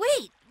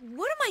 Wait,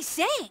 what am I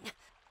saying?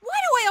 Why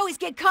do I always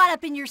get caught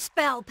up in your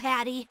spell,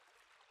 Patty?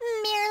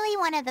 Merely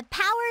one of the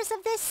powers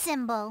of this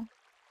symbol.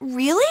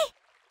 Really?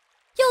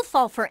 You'll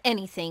fall for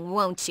anything,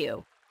 won't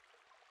you?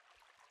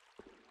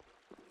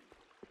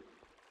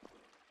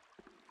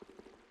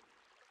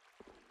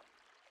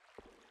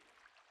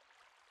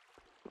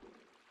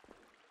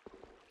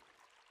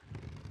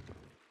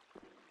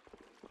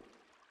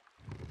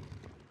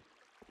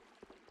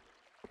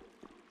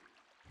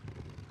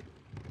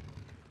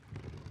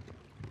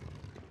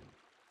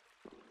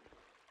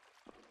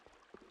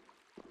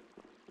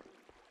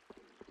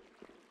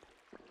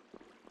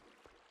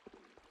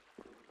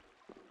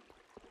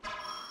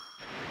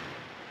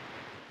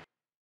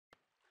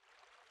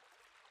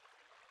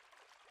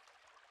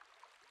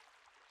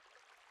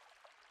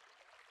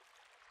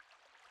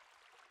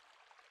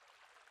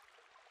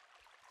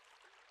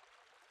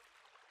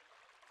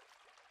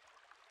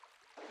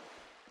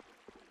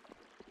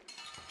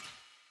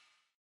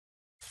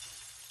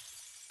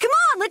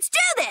 Let's do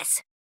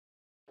this!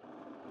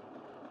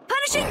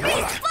 Punishing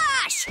Beast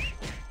Flash!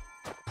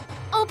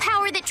 Oh,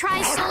 power that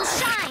tries soul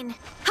shine!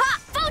 Ha!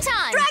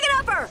 Photon! Dragon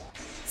Upper!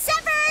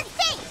 Severed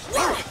Fate!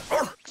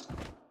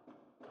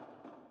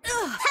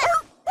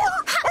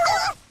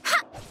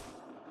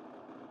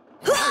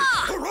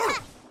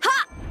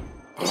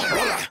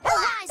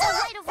 Arise, O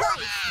light of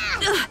life!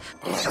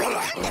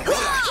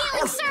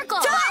 Healing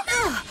circle!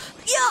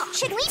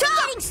 Should we be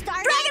getting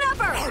started? Dragon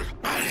Upper!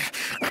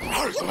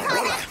 You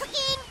call that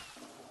cooking?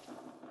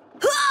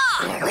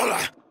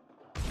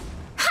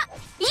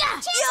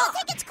 Yeah!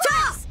 Take its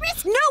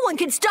course! No one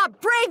can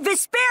stop brave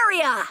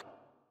Vesperia!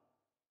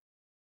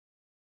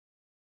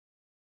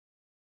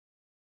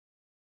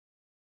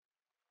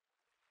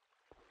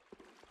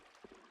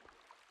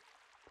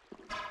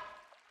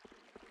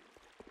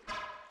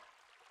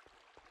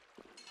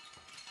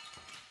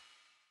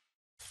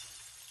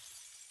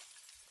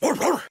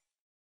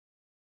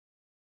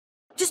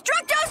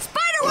 Destructo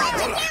Spider Web!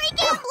 Legendary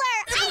Gambler!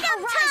 Item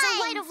Arise, time! O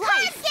light of life!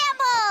 Card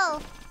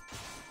Gamble!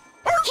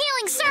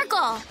 Healing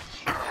circle!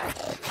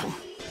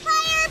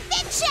 Fire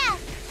Big Chef!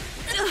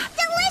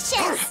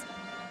 Delicious!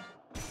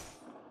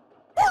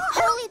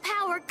 Holy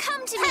power,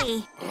 come to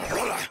me!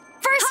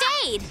 First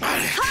aid!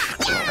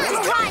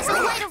 Arise, O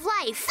light of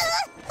life!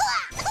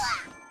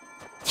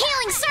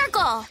 Healing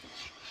circle!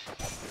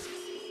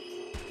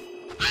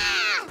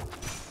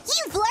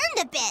 You've learned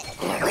a bit!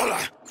 Form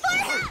up!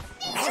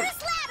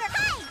 Dangerous ladder!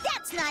 Hey,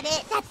 that's not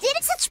it! That did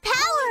it such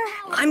power!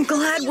 I'm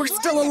glad we're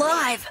still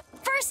alive.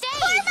 First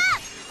aid! Form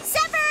up!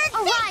 Severed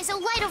Arise, O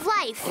light of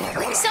life!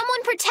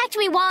 Someone protect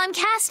me while I'm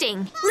casting!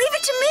 Leave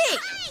it to me!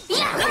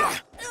 Yeah!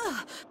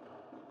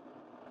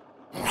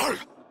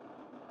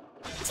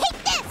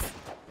 Take this!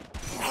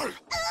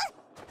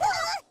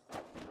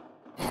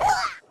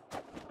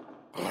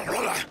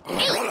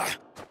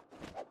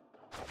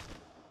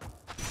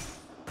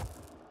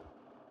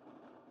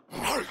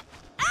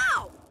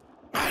 Ow!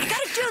 I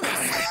gotta do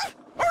this!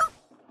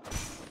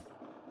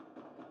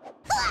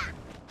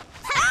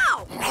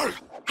 Ow!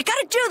 I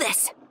gotta do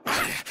this!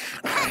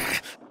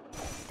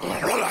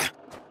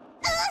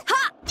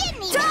 Ha!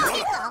 Didn't even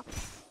tickle!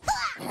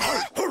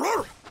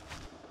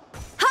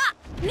 Ha!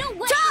 No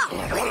way!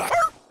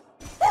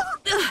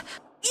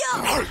 Yeah!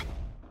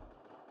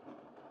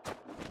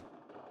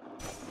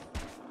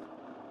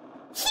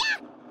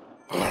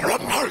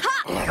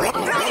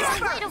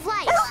 Arise, O light of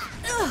life!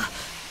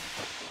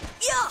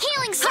 Yeah!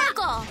 Healing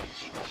circle!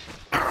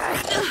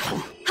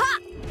 Ha!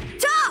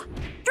 Ta!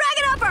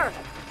 Dragon Upper!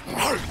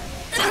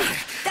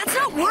 That's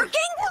not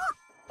working?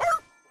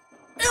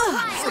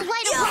 Arise, O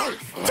light of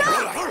life! Ta!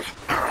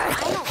 I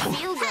don't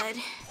feel good.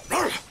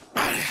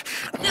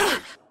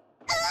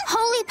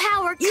 Holy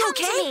power, You come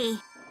okay? to me!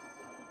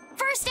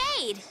 First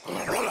aid!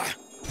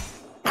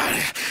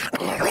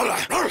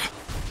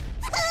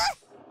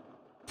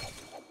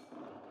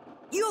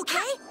 You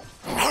okay?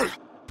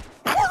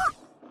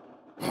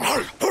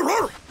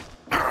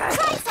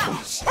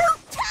 Tri-Flash!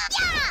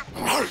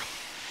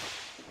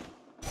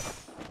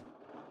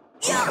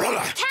 Yeah!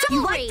 You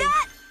Cavalry! like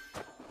that?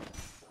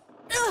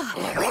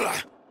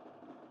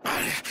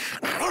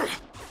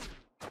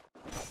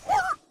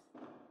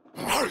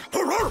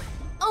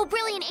 Oh,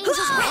 brilliant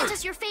angels, grant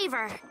us your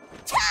favor!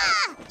 Ta!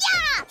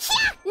 Yeah!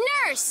 Yeah!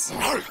 Nurse!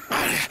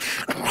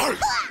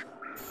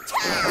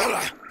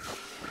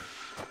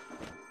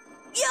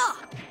 Yeah!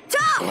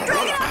 Ta!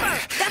 Dragon Upper!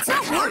 That's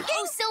not working?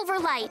 Oh, silver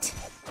light!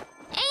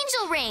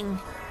 Angel ring!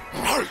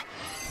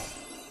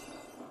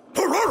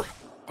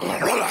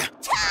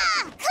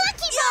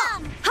 Clunky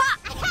Bomb! Ha!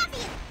 I have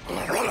you!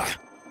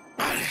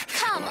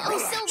 Come, oh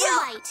silver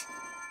light.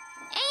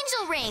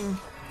 Angel ring.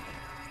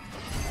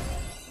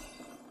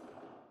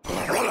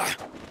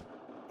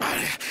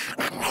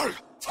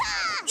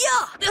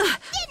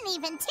 Didn't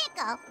even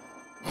tickle.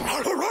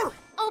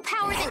 Oh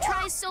power that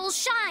tries souls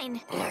shine.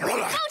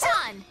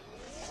 Photon.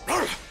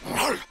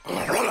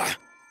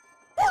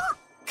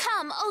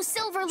 Come, oh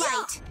silver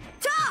light.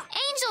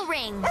 Angel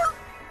ring.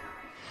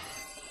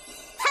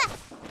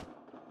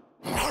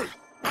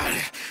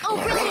 Oh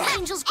brilliant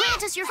angels,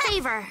 grant us your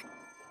favor.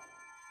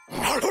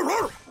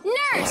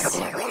 Nurse.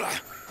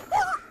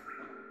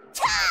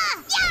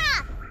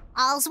 Yeah!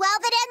 All's well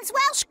that ends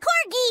Welsh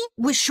Corgi.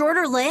 With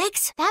shorter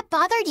legs? That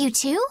bothered you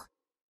too?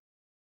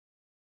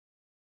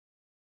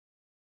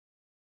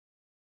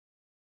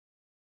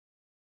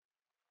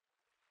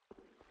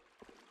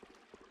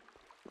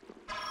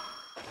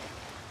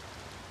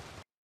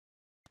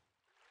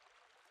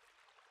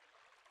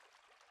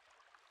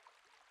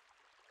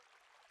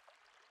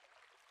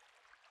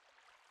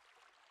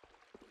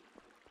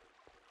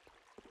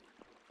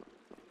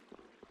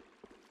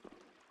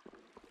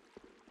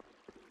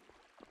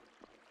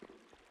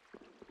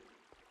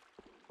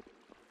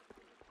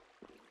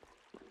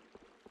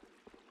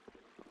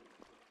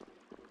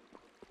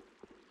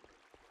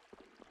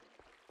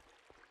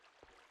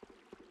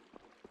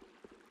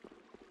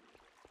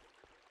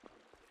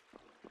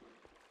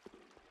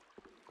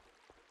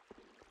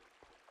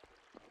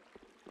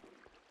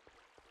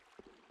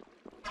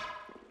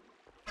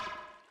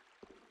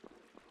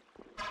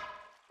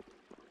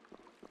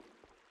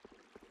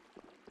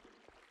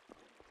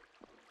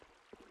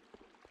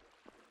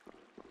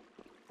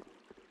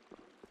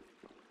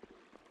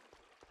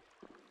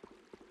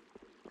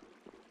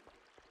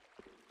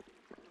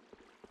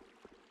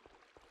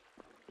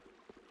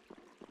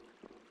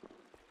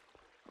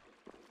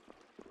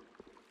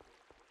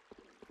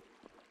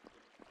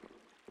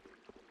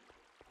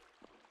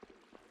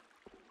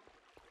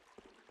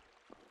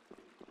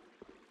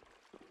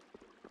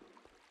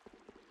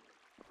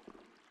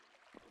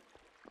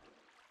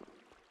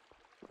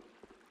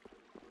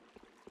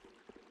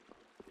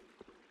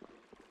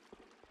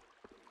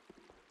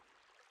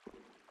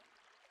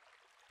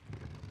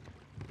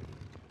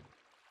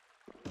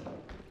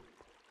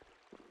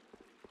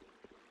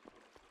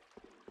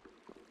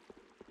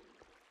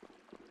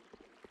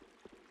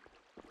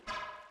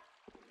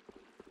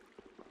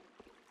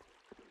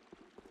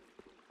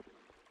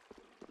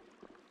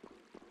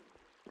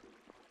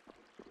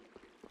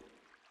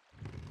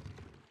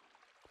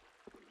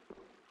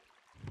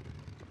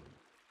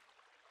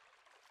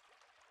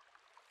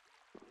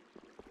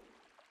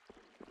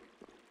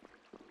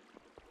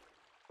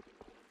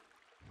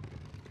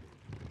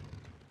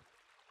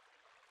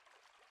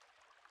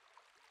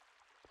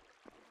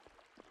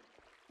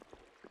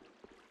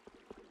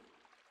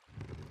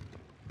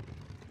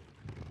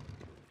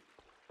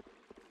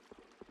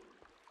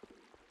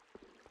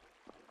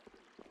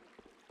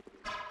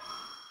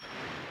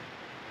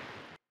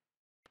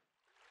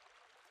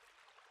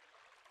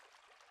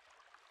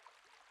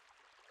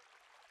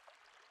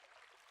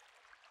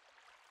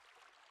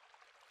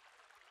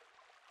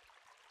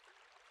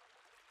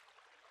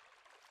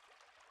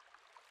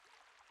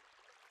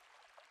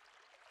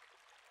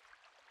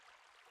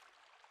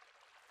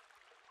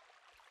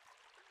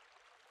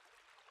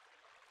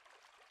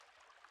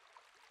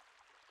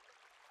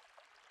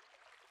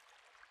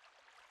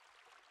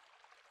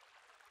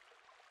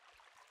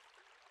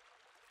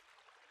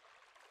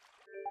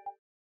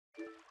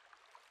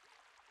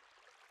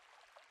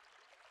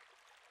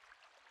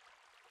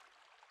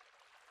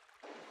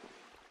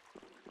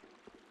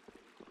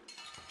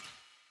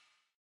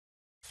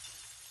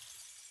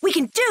 We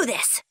can do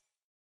this!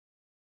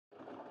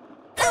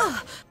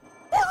 Punishing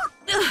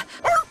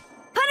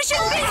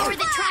Power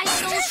that tries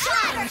souls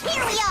shine.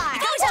 Here we are.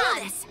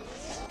 Photon.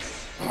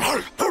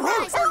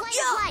 Rise, a light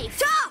of life.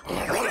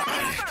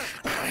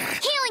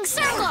 Healing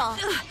circle.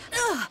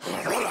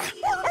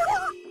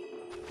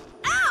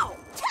 Ow!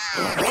 I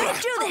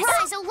gotta do this!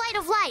 Rise, a light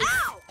of life.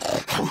 Ow!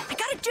 I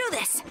gotta do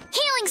this!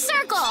 Healing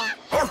circle.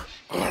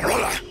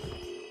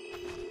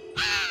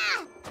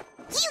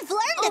 You've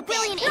learned Oh a bit.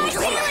 brilliant angels,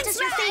 grant us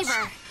your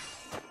favor.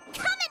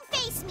 Come and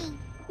face me.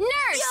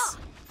 Nurse.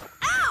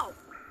 Ow!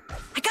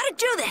 I gotta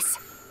do this!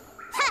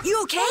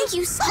 You okay? Thank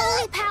you,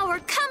 holy power,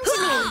 come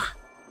to me.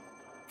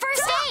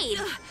 First aid.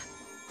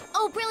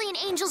 Oh brilliant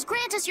angels,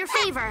 grant us your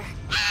favor.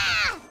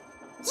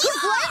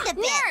 You've learned a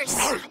bit. Nurse.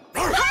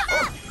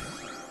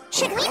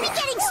 Should we be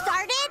getting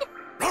started?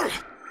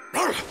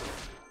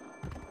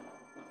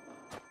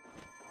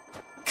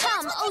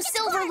 Come, oh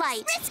silver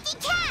light. Risky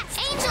cast.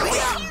 Angel ring.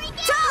 Here we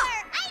go.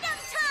 Item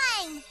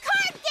time.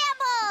 Card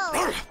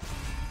gamble.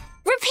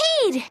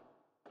 Repeat.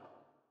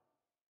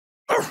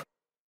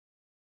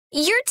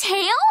 Your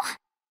tail?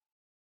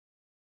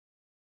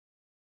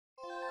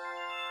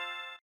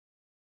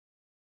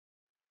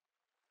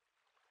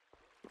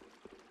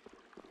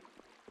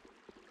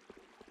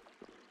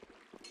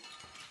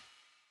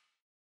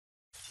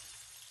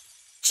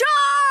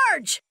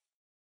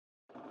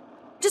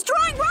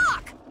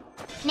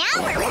 Now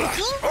we're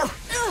cooking.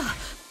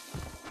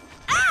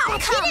 Ow!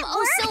 Come, work.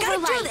 oh I silver gotta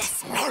do light.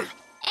 this.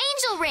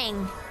 Angel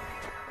ring.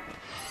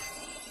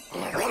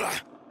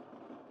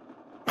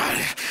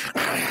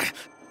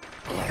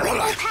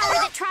 Oh power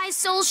that tries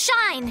souls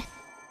shine.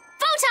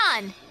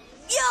 Photon.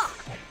 Yeah!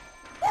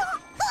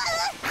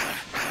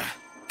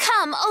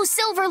 Come, oh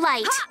silver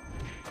light. Ha!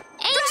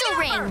 Angel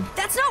ring.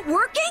 That's not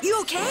working? You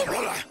okay?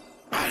 Yeah!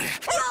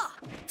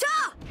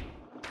 Ta!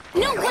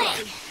 No way.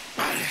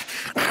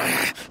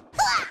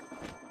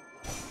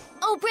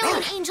 Oh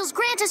brilliant angels,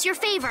 grant us your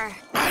favor.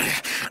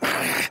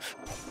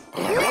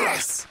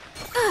 Nurse.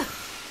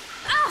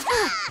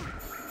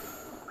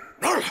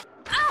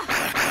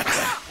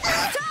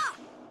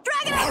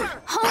 Drag it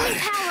over! Holy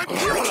power,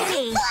 come to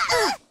me.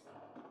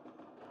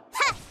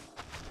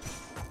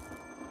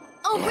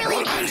 Oh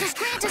brilliant angels,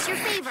 grant us your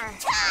favor.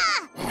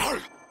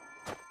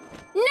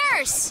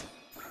 Nurse.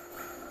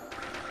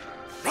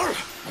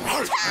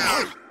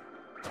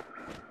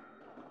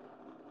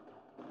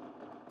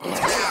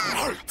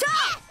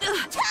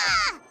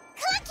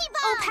 Clunky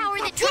Oh bomb. power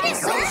that tries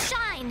souls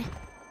shine.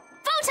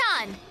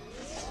 Photon.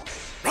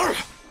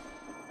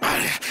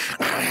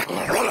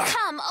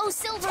 Come, oh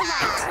silver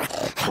light.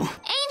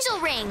 Angel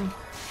ring.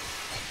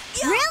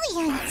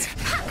 Brilliant.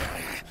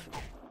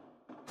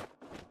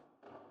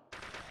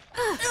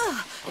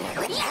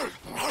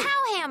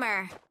 Cow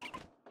hammer.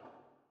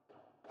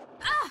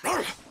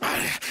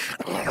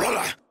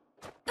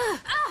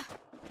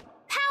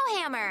 Pow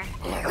hammer.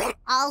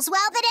 All's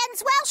well that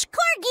ends Welsh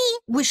corgi.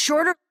 Was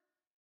shorter.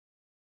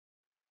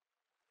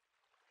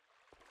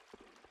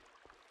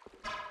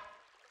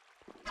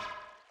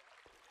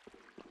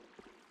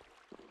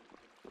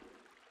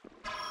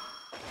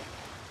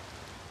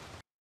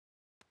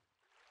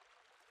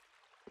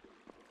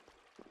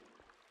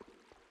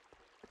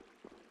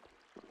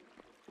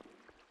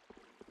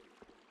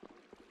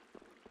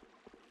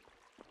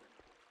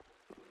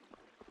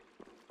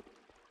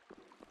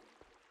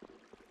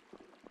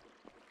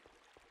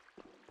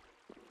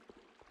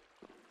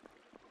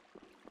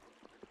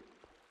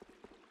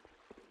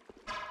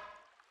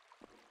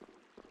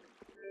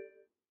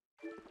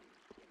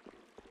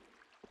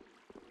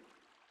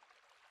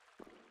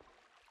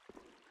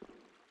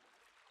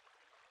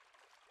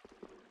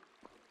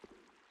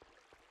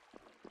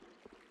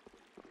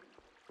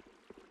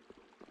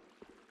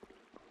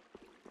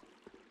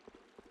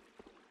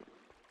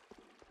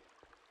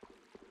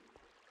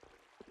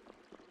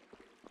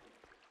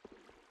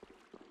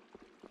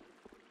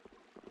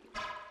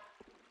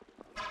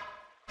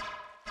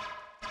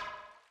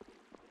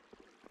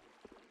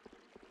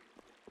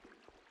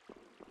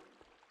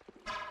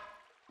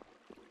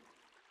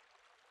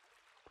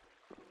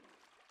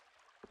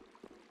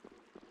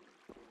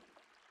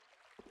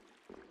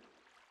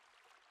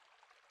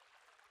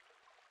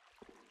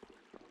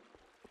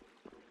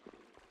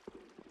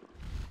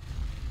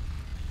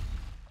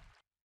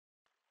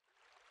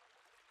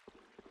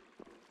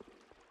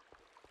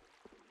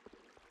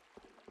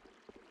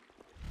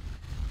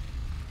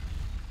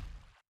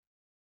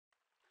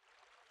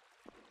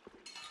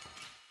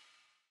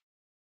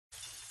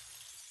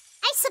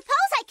 I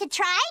suppose I could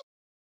try.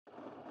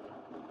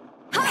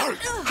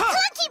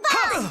 Clunky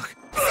bomb.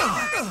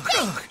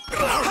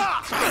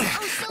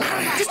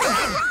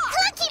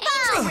 Clunky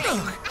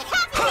bomb.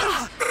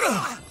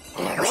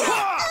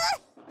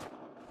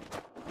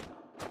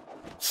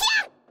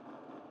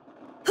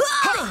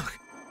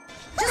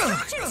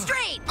 Shoot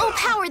straight! Oh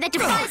power that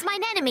defies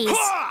mine enemies.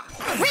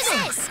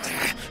 Resist.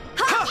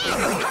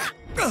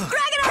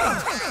 Drag it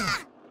over!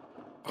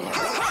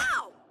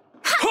 Ow!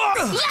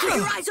 Keep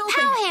your eyes open!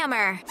 Pow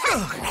hammer.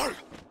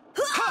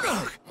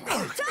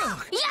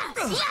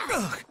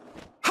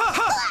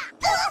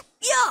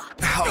 Yeah!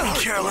 How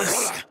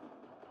careless.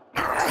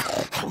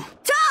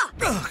 Ta!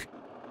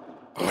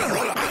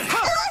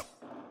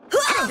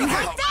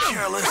 How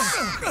careless.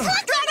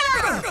 Drag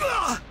it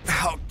over!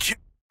 How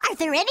Are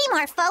there any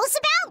more foes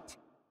about?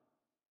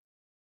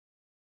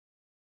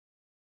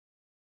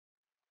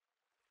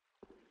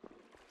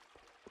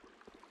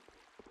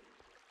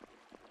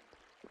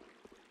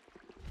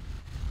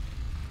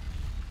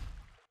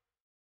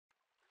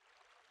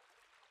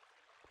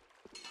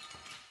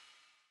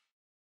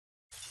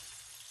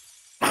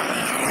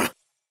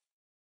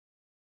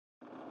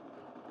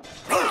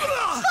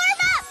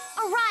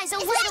 Arise, O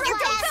light of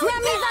life.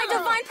 Grant me thy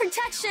divine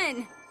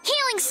protection!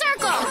 Healing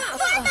circle.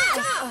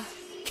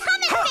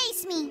 Come and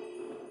face me.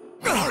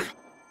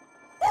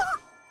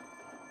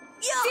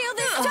 Feel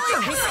this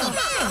touch!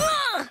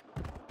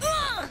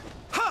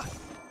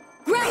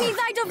 Grant me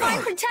thy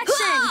divine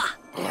protection!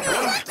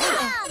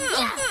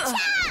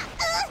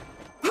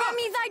 Grant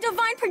me thy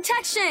divine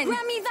protection!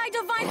 Grant me thy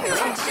divine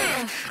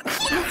protection!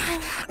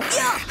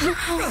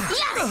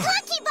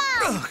 Clunky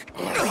bomb.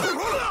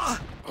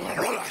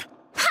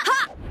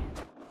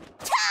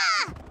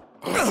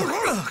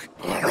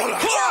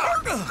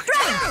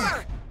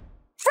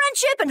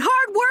 Friendship and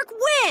hard work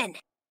win!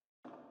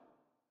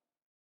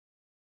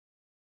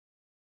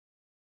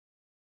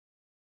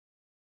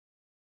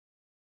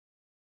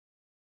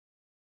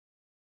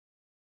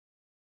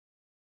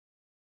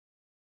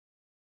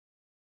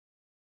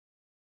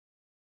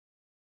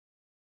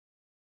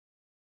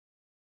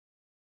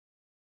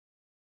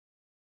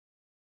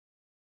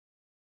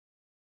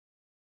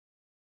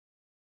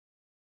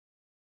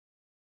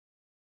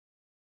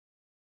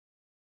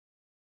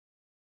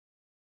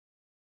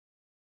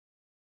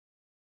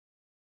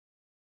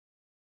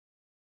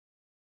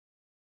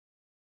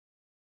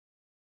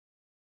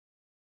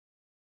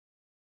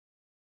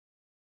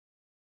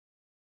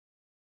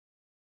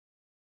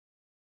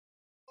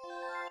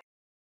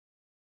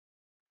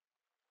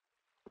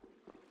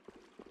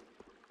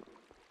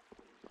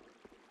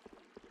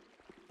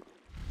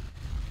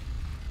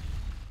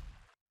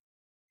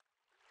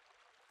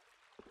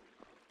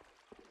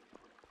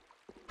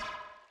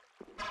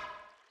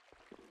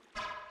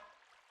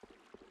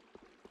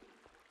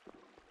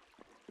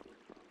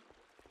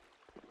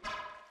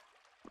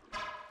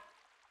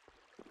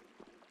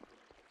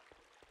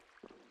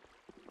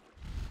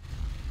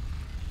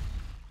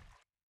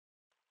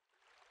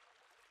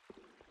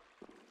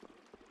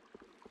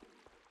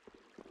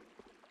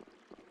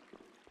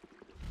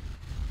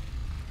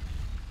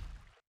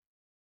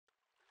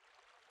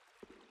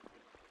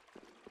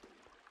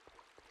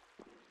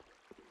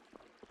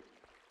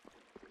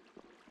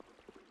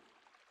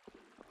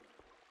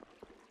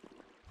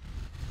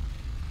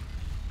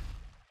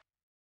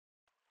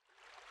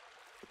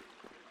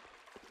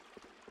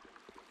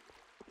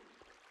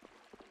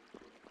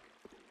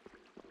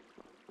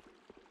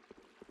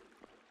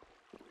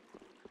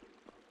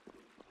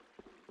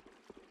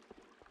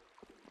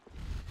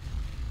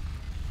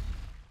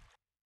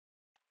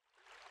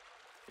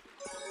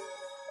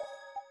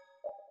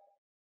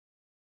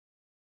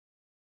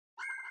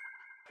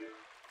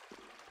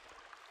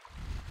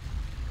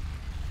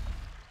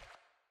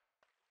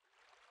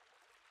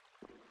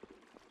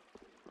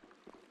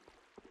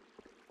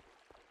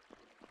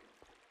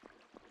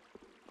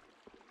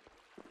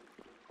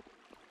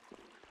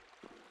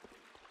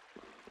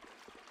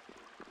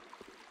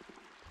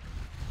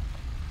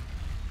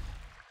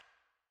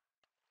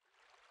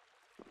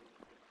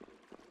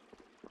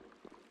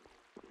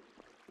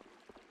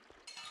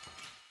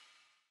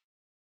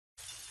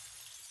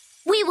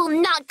 We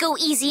will not go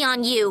easy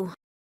on you.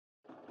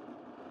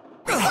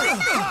 Ready?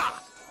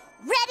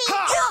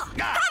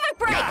 Havoc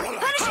break!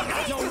 Punishing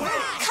beast!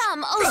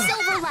 Come, oh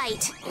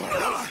Silverlight.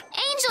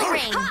 Angel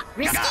ring.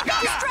 Risky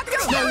Destructo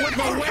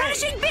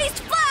Punishing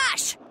beast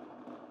flash!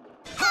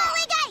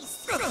 Holy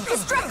Geist!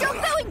 Destructo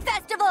Booing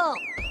Festival!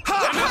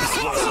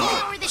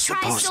 Power that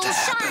tries soul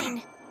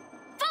shine.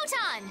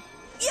 Photon.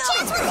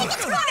 Chance for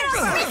tickets runners!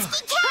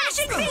 Risky cash!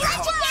 Punishing beast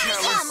Legendary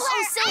flash!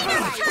 Gambler! Silver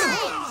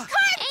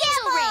Card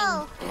Angel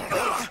Gamble!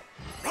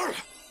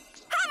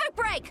 Havoc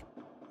break!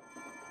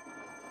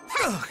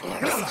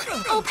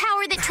 Oh,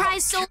 power that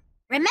tries soul.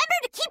 Remember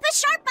to keep a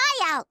sharp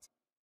eye out!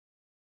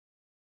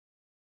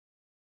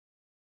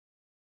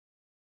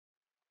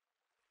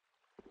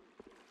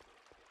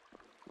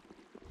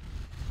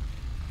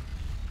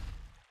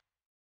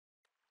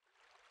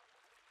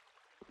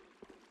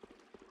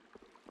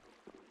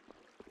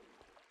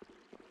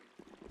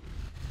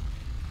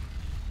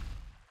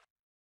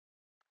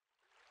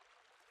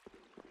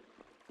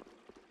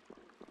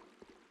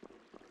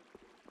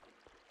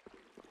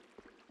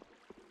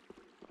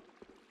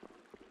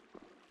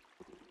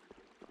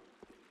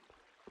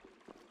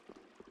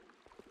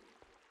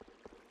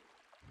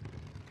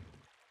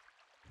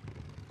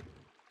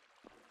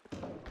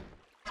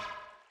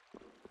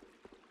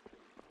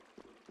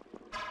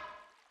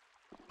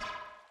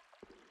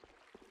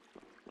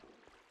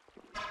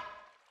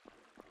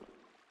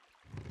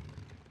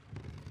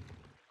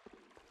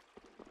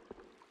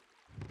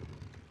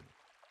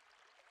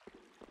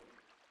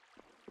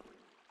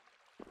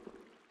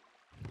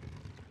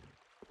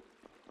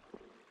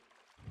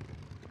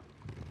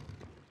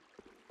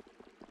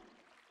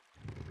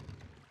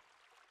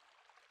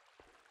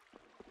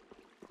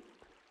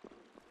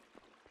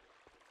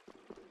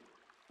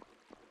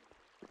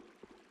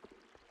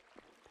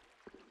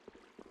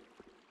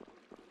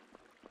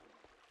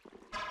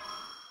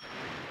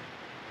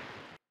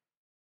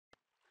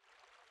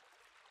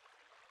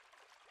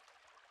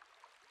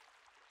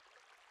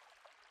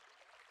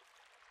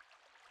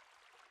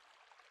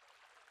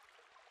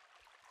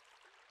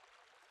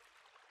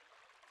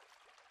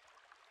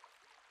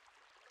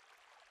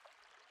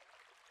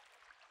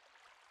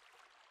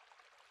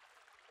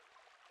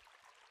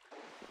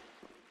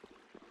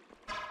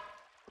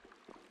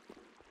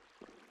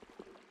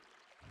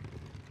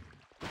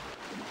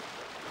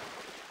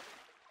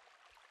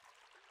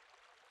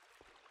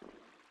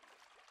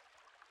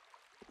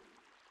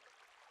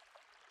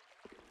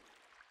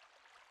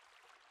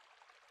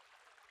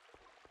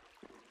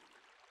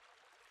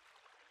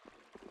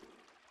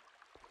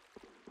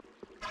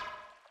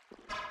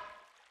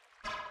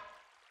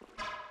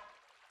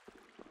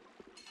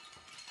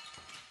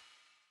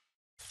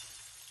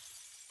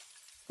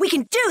 We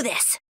can do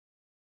this!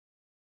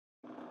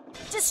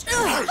 Just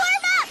warm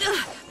up!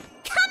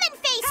 Come and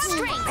face me!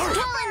 Strength.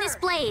 Dwell in this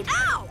blade.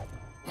 Ow!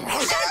 I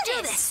gotta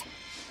do this!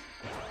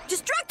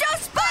 Destructo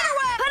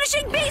Spiderweb!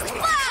 Punishing beast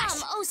flash!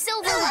 Come, oh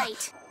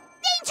Silverlight.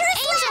 Dangerous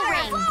Angel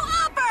ladder! ring. Flow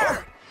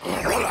upper!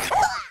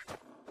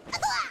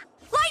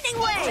 Lightning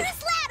wave!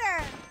 Dangerous ladder!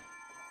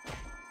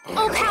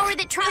 Oh, power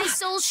that tries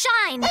soul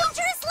shine.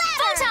 Dangerous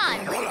ladder!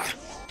 Photon.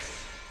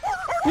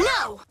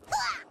 No!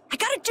 I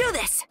gotta do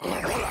this!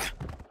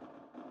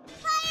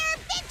 Fire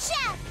Big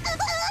Chef!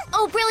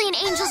 Oh, brilliant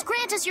angels,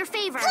 grant us your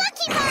favor.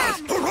 Lucky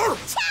Bomb!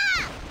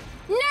 Cha!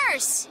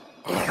 Nurse.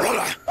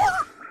 Fire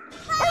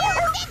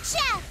Big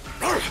Chef!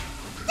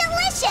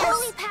 Delicious!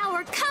 Holy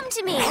power, come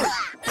to me.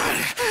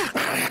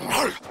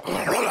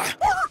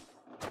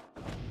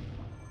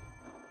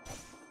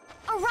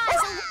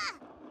 Arise,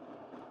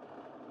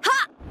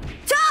 Ha!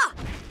 Ta!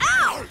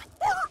 Ow!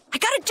 I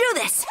gotta do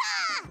this!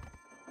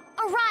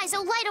 arise,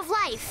 O light of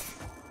life.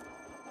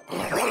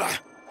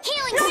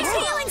 Healing Nice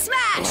healing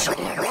smash!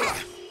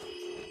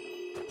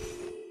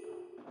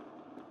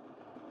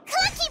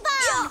 Lucky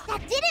Bomb!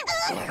 That didn't...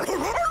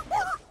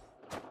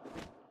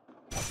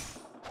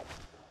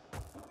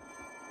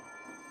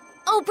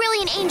 Oh,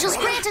 brilliant angels,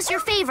 grant us your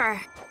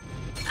favor.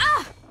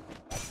 Ah!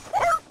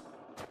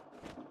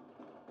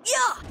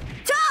 Yeah!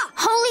 Ta!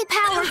 Holy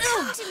power,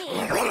 come to me.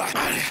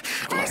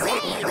 First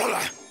aid.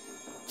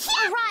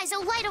 Arise,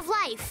 O light of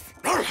life.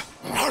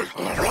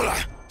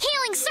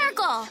 Healing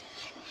circle.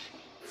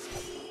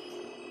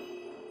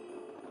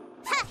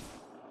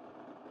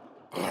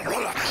 I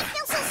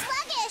feel so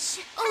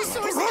sluggish! Oh,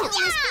 source of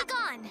illness, be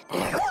gone.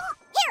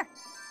 Here!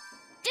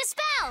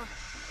 Dispel.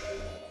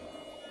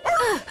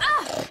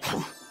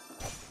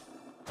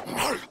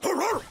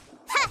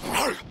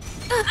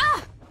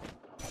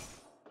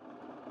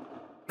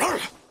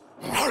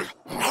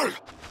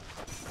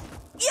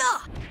 Yeah!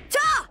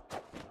 Ta!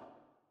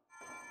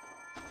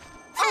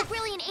 Oh,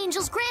 brilliant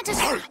angels, grant us.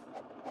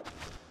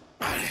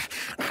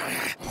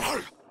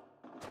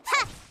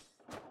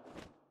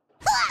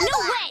 No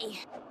way.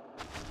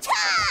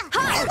 Ta!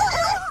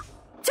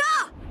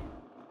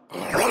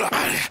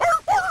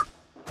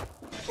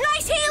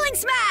 Nice healing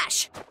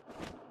smash!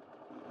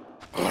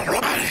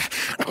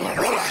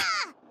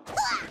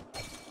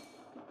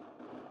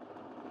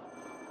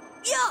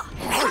 Yeah!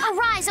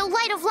 Arise, O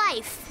light of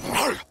life.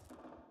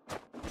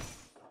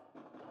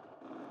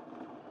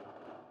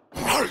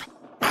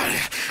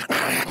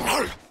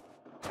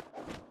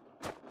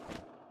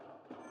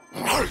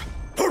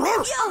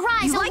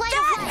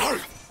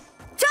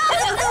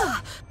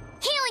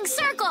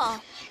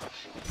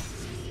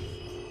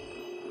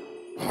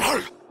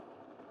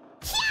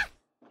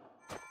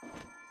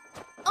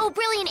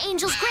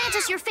 angels grant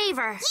us your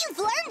favor. You've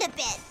learned a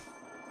bit.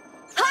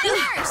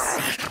 Nurse!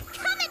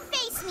 Come and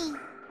face me.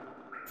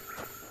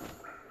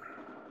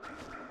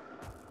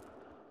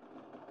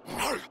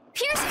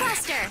 Pierce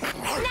Buster!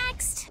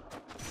 Next!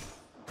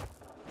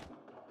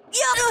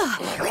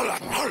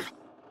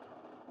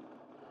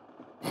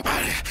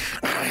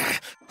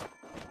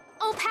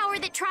 Oh, power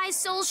that tries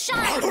souls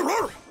shine!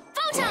 Photon!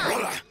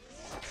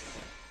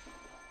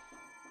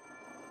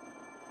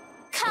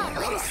 Come,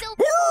 oh,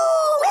 silver...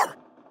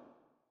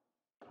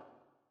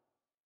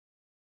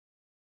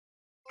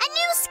 A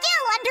new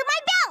skill under my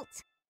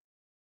belt.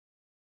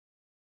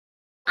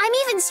 I'm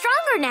even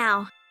stronger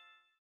now.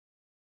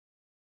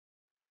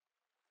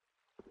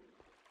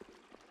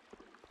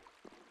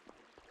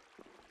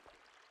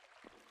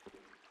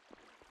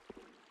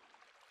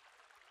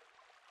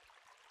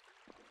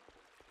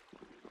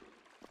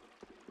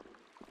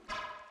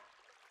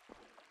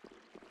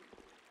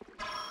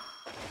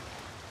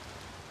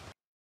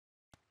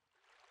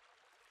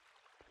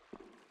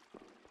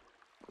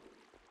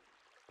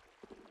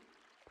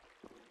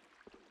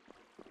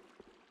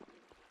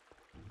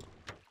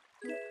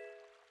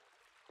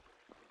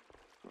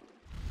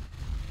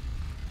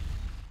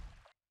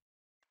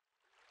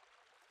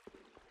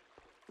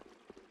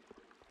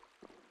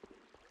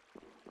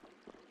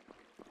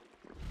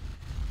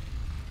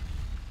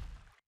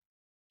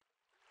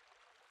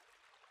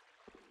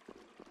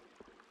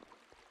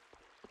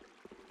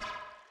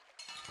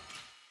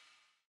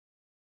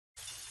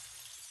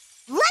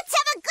 Let's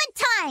have a good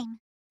time.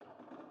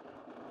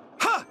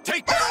 Ha!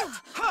 Take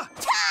that! Ha!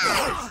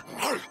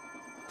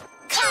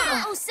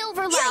 Come, oh,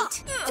 silver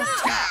light!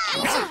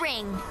 Angel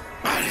ring!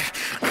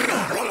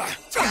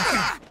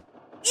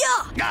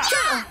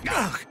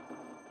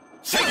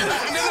 Take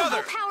that and Oh,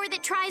 another! power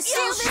that tries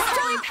souls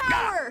shine!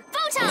 Power!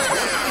 Photon!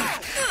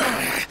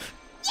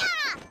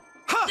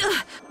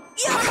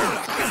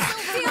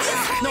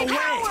 No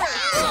way!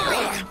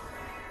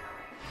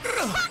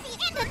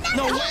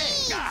 No way!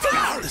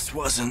 This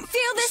wasn't.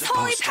 Feel this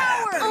holy supposed to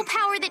power! happen. Oh,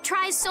 power that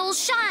tries souls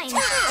shine!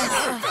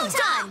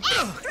 Photon!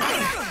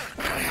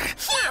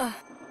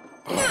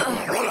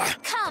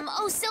 Come,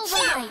 oh, silver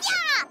light!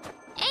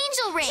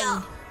 Angel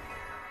ring!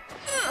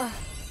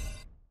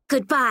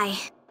 Goodbye.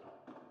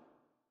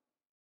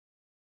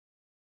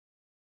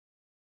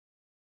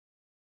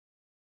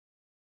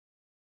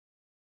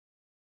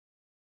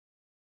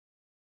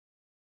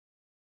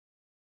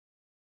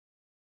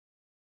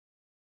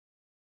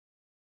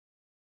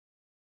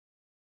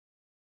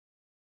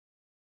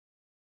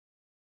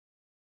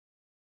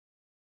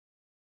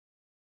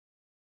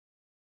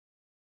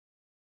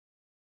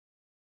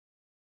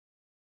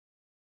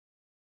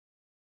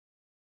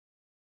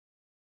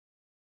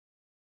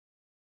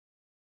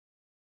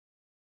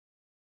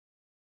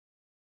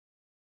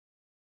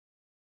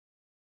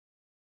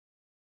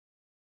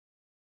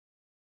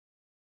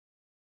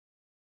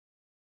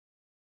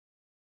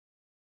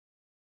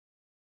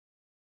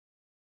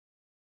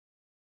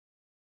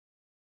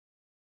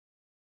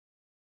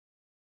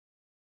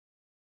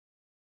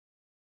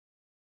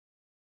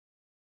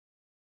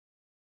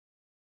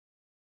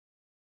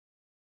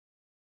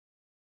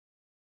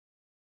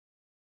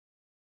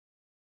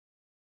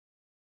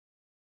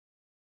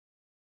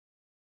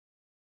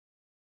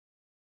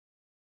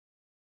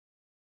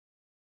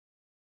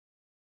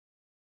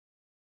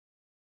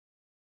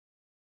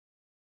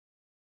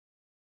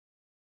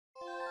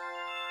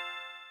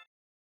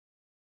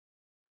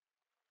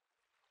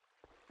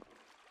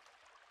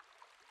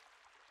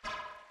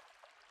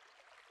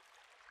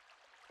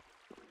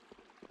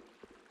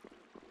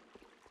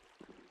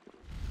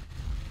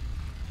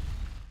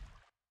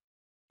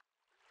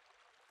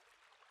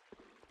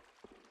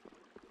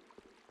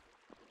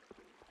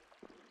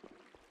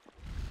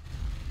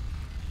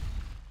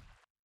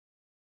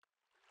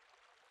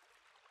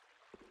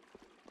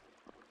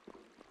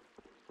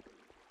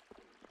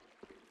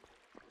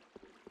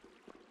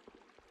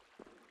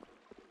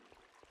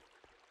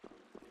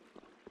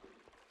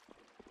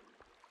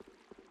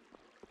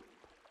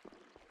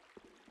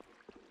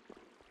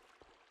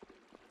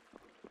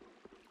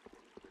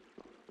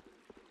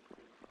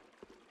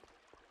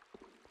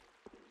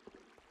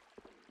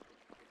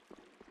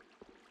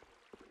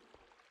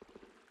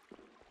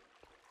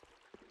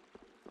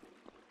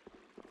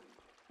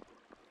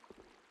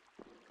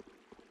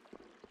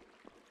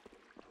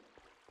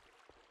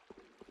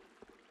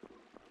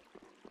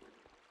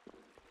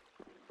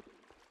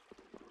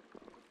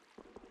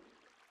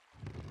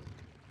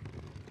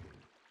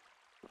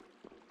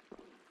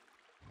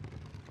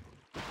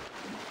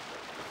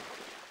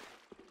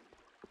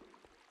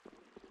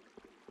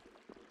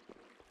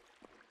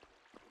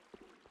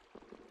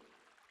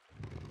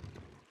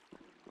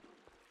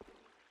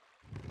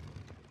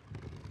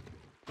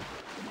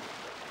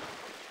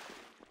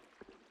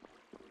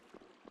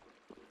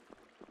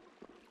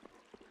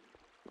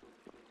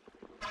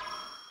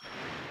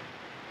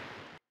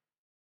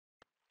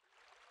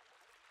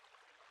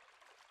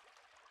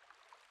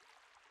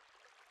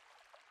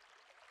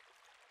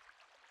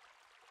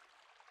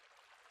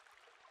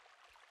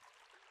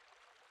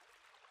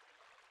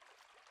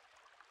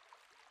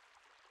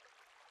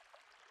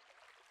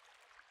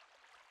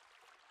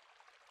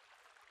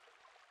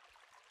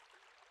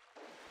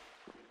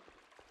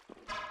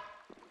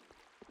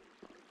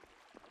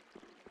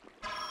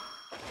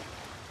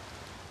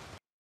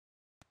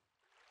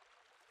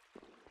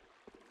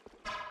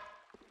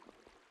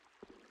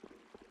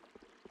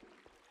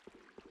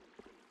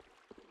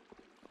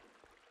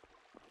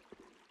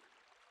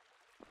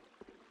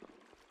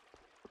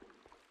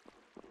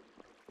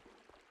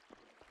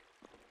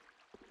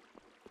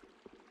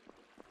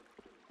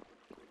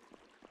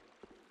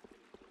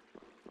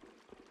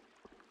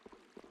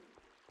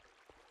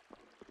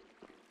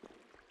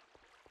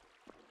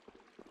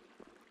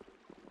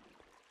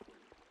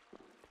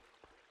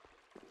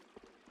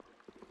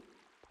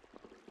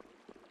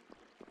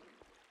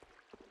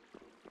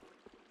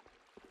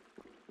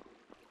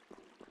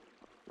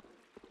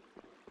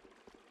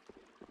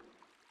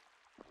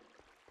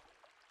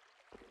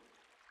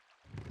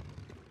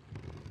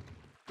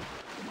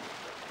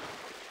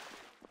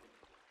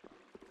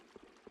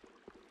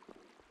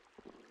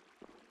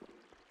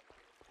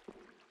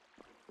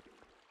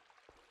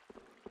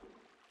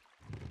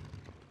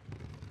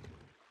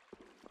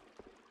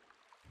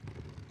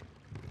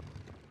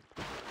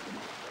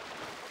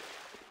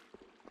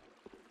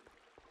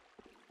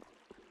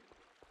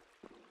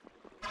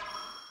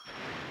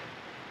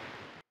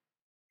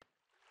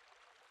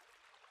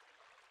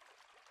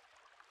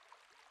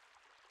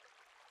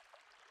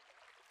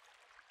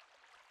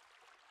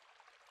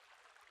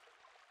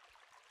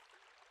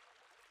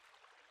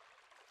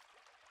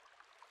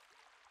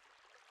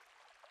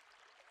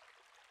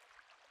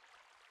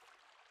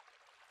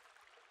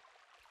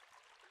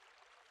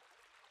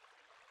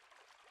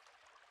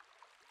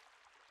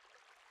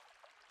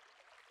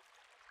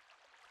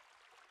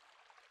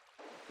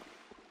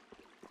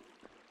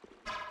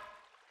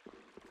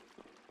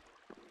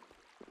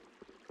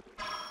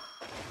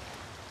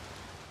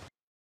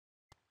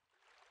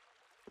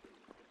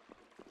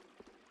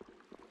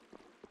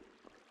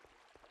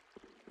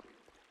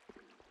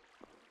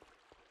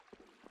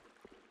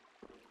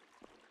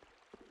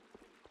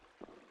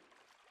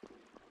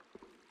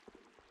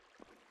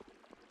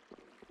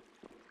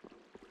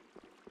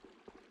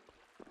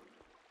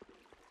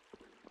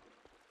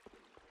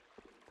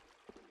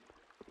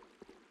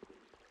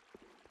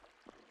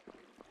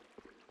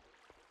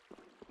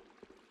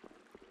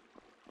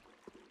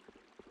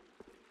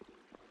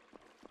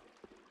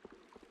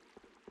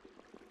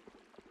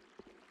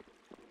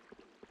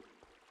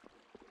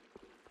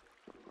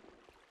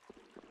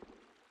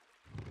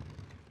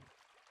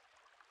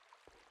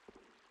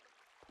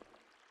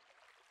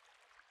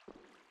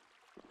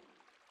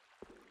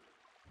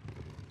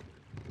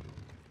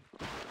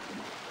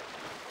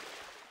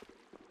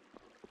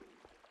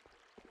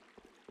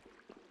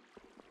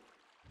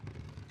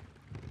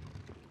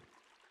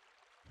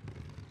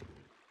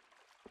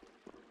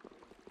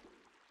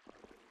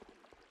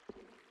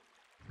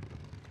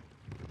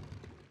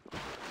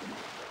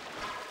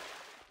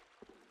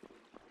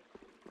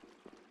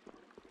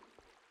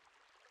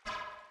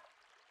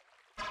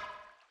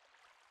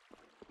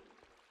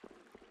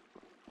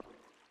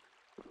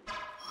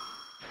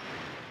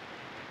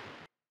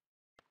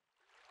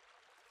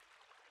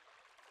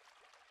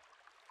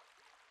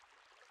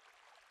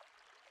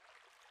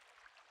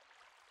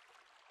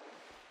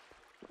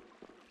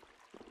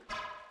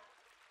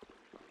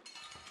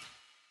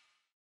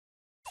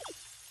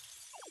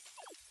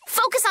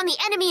 Focus on the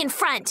enemy in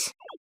front.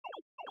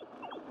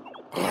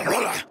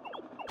 Hurricane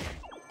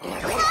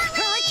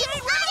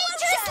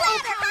Dangerous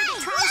Ladder!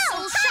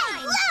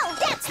 Whoa!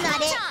 That's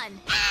not it!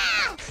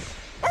 Ah!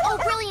 Oh,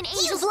 brilliant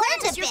angels, learned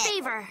grant a us your bit.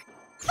 favor.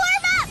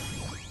 Form up!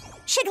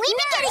 Should we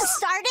be getting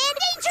started?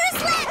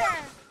 Dangerous Ladder!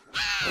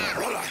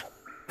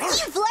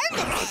 You've learned a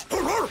bit!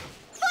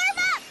 Form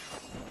up!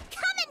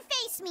 Come and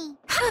face me!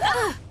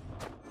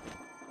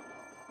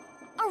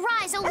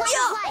 Arise, a light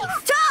of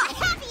life.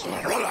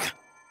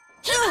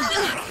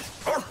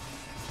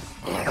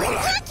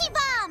 Lucky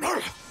Bomb!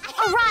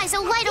 Arise, a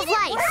light of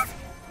life.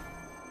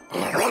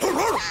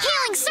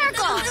 Healing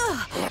circle.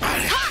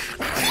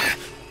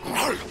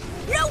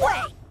 No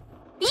way!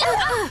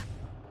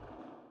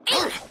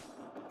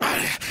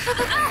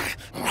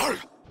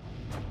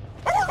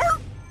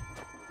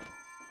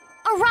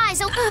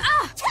 Arise, oh,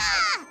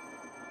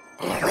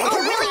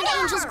 brilliant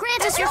angels,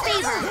 grant us your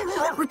favor.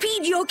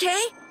 Repeat, you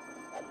okay?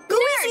 Go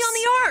easy on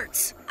the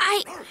arts!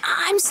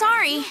 I'm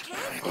sorry.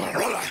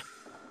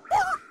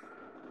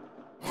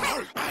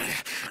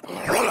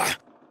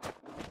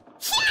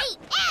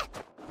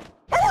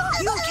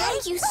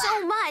 Thank you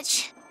so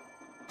much.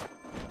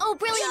 Oh,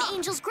 brilliant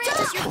angels, grant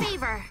us your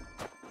favor.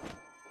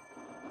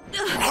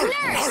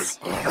 Nurse!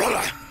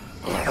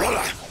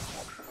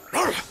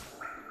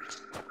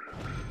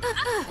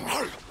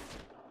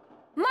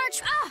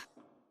 March!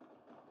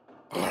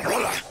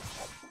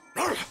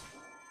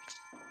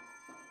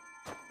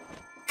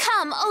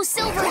 Come, oh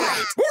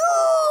Silverlight!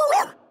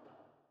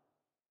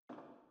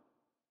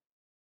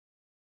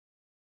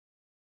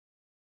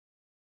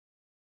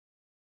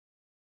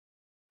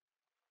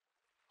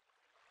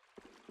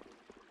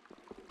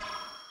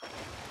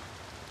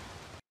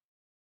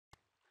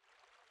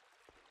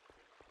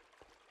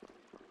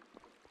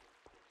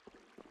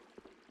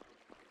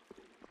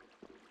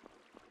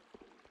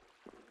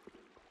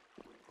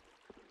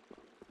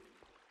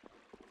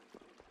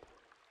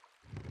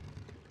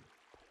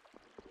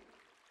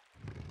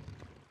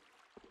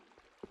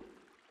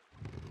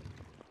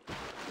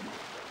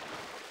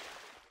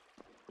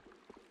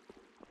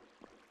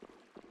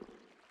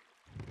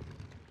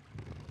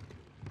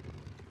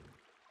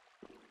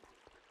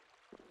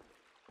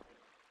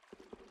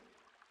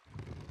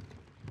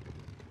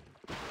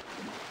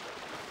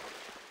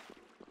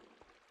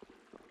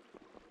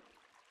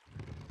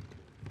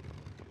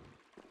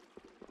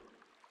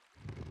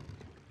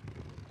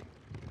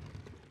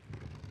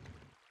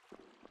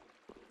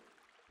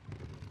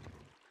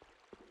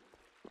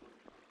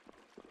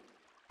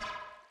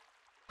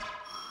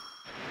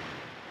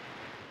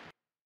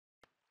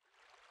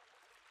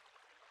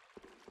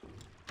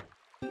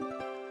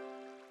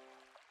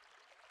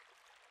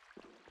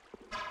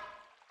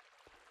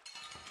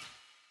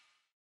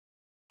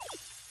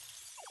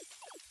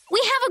 We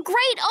have a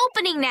great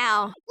opening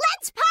now.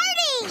 Let's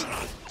party!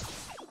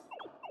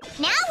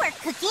 Now we're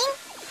cooking.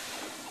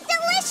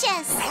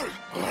 Delicious!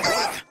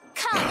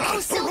 Come,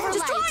 oh Silverlight.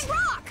 Destroying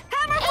rock!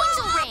 Hammer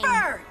Angel ring.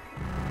 Hopper!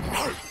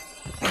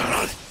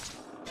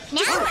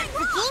 Now we're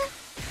cooking.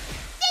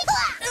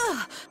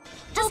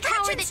 Oh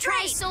power that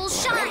tries souls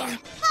shine.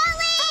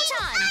 Volley!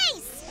 Photon.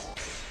 Ice!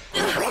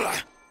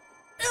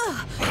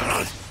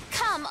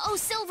 Come, oh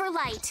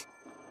Silverlight.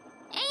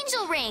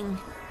 Angel ring.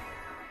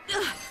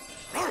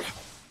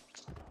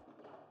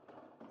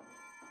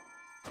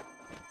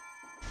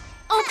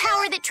 Oh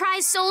power that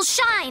tries souls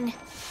shine.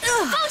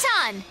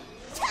 Photon.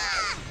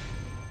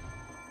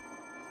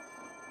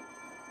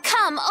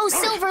 Come, oh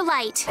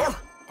Silverlight.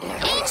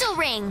 Angel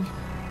ring.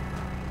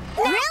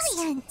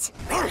 Brilliant!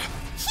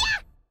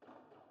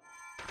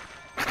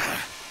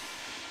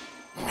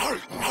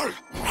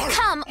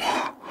 Come.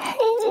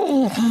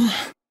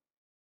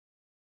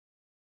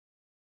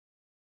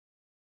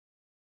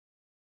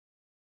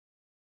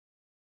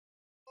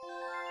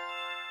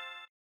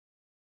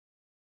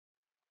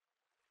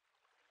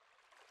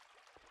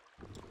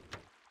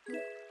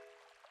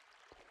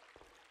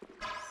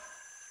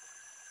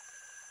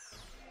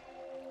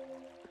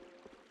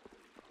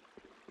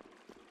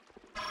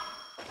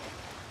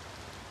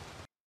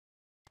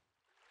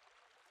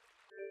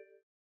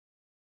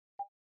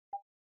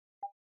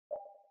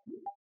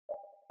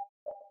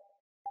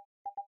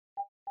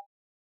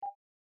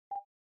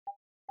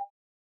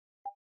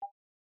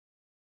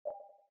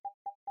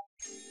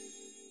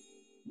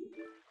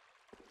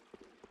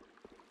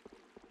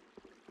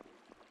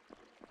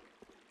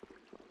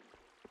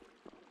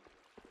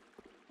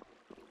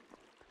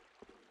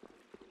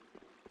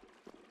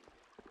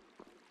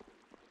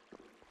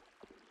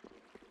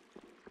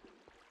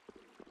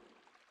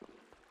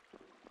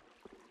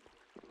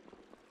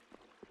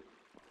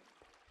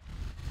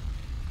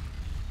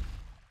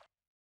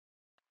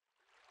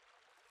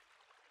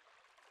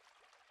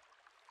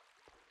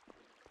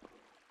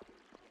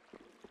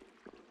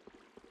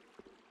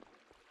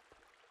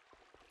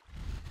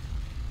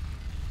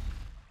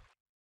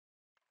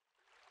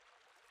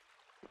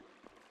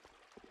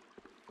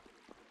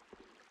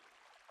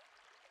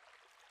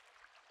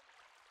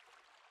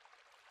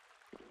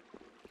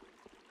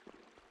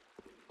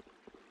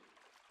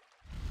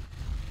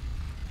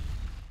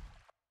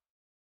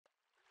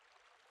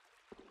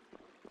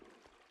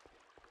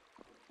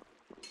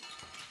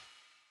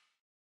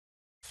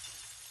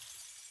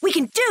 We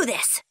can do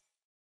this!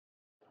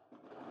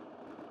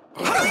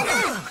 Take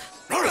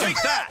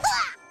that!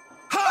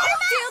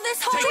 Feel this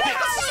holy Take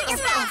power this.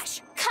 smash!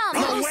 Come,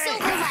 O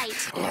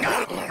Silverlight!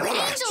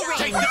 Angel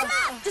Take Ring!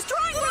 that!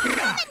 Destroying Come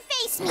rock! and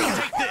face me!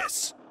 Take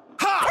this!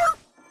 Ha!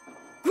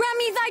 Grant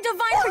me thy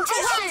divine Arise,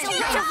 O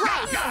Light of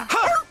Life!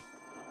 Ha!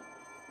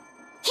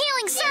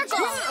 Healing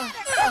Circle!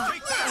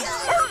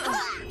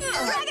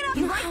 Drag it up!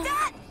 You like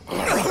that?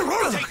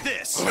 Take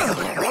this! And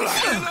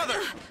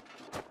another!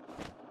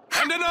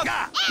 And another!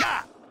 Ha!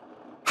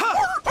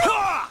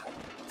 Ha!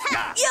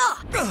 Yeah!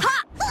 Ha!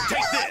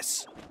 Take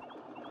this!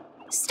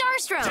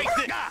 Starstroke! Take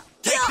this!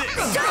 Take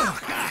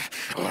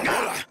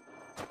this!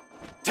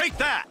 Take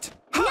that!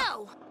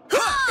 No!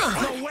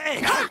 No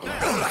way!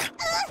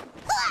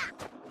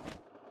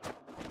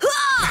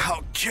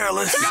 How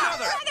careless!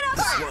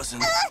 This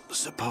wasn't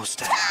supposed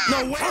to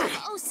happen. No way!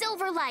 O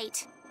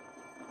Silverlight!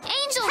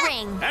 Angel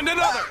Ring! And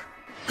another!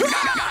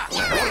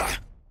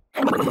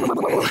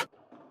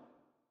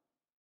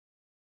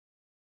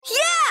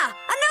 Yeah!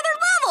 Another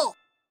level!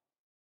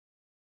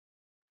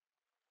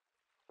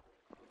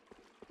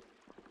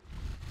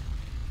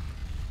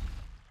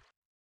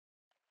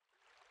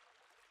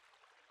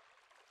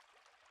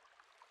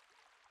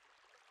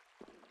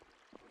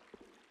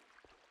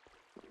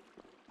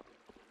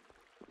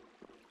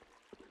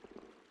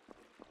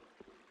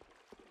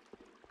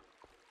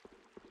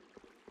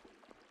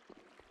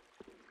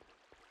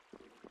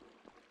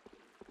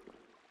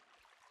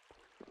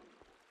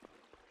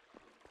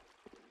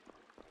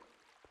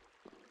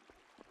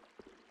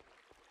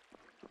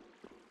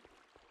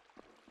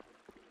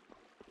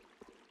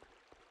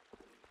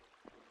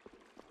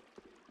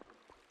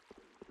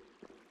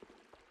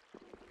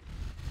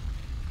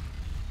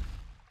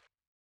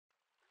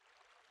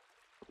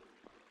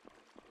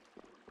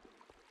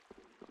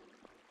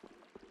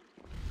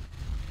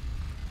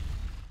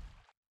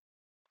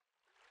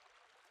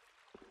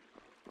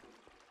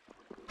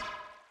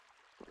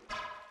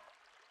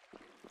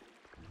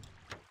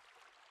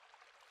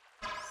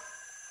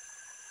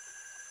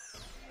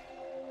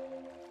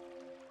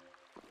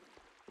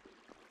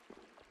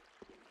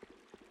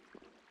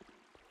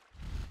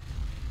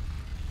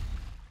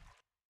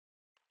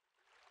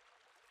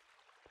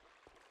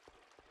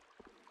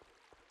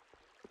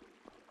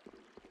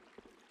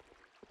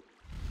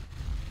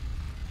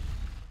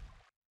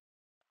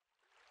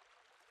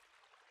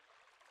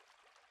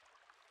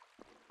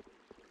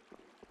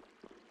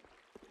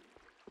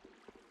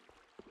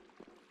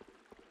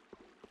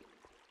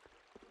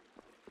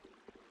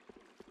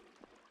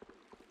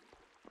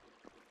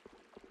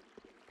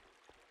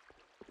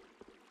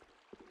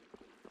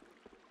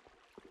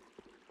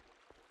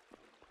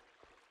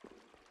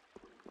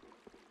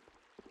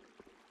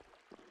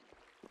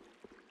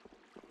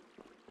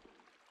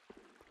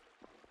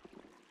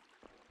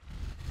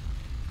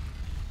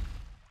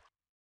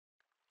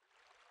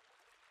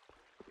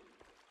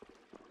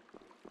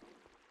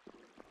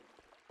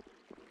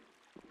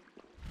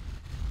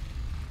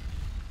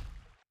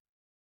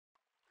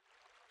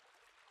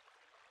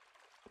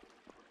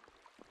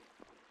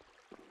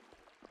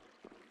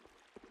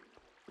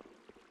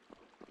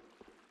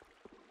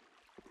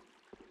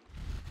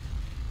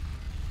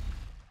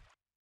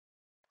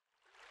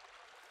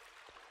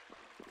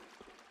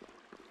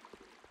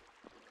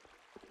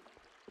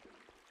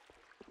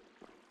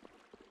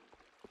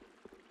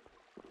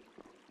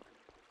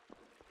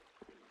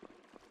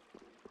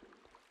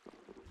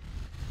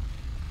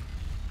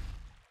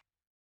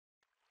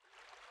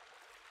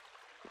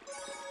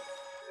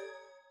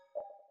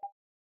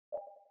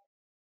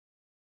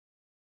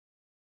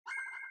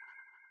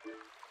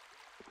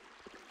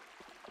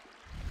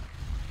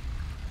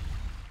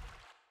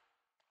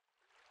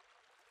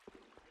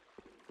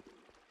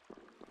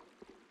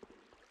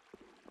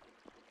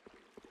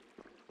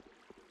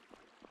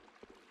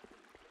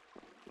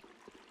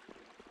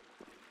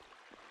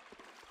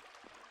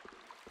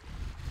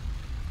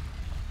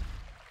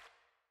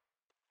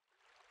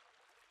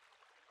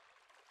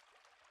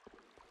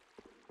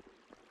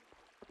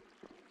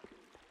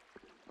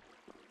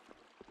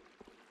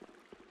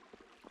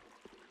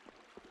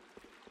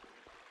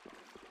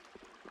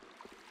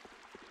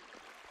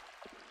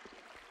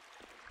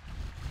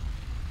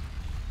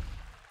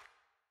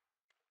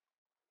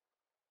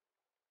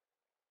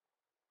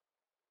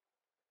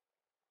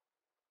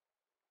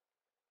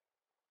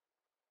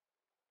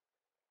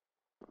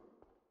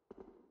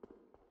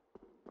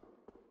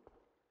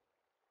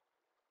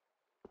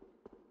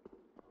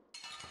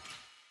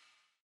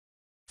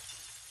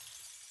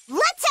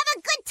 Let's have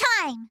a good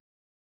time!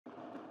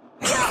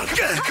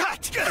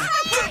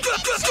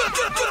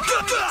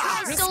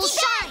 Soul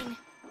Shine!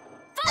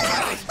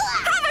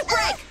 Havoc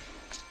Break!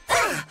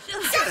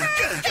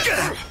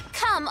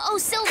 Come, O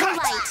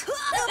Silverlight!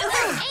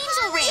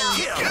 Angel Ring!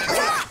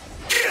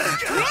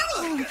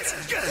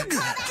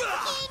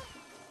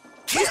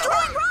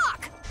 Destroying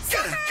rock!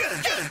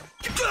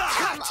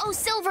 Come, O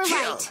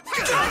Silverlight!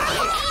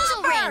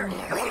 Angel Ring!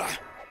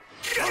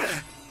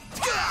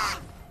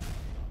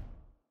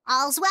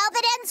 All's well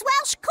that ends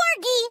Welsh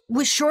corgi.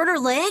 With shorter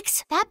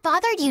legs? That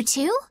bothered you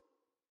too?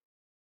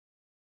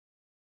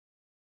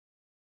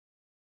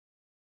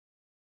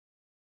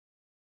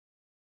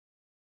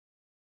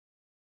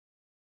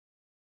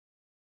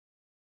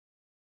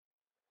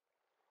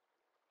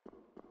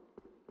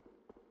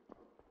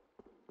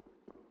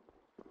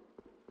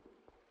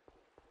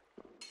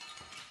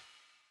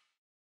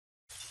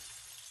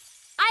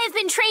 I have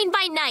been trained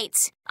by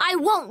knights. I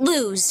won't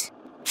lose.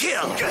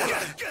 Kill!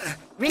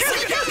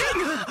 Risky.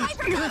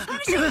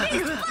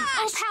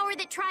 Oh, power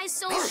that tries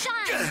souls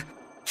shine.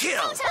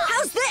 Kill!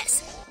 How's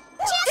this?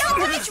 Don't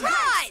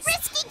rise!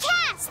 Risky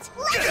cast.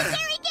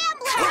 Legendary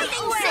gambler.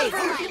 Lightning wave.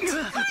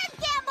 Card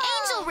gamble.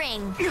 Angel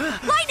ring.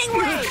 Lightning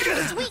ray!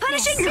 Weakness.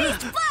 Punishing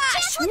beast flash!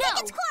 Chance will No.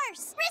 take its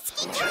course.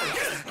 Risky cast.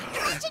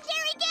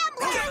 Legendary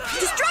gambler.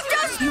 Destruct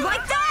us! You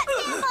like that?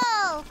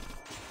 Gamble.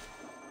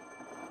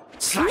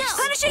 No!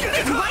 Punishing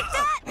beast, you like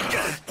that?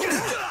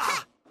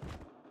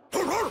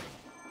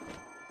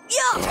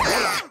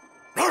 Yeah!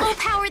 Oh,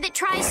 power that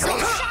tries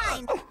souls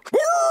shine.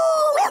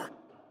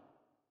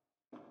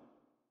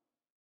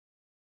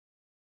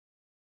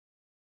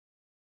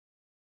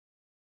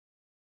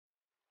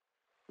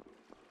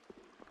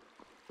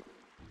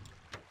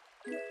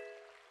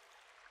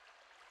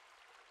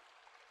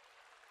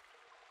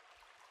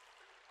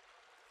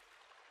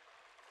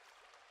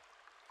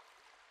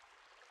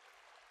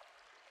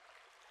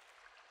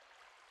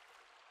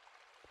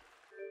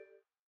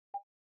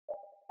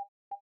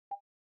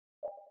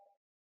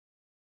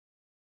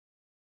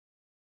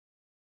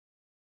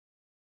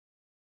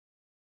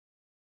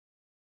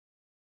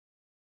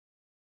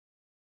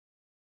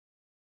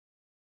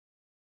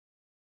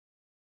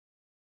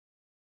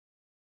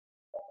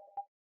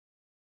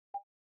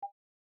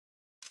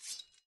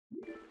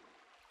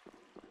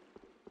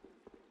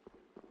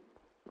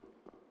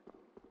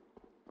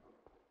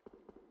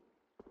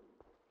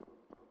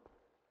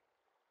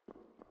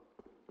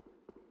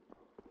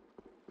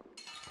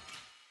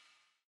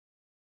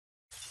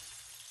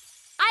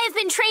 I have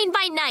been trained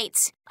by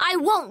knights. I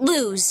won't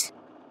lose.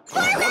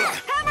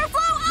 Hammer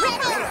flow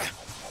over.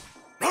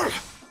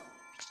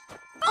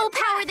 Oh,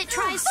 power that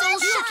tries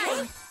souls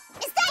shine.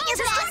 Is that your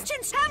best?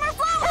 Destruction's hammer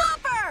flow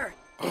hopper!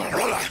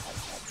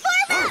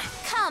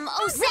 Come,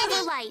 oh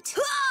silver light.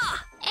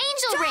 Ah!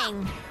 Angel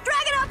ring.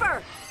 Dragon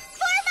upper!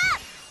 Form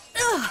up.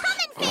 Come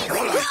and face me.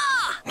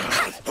 Ah!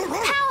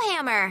 Pow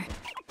hammer.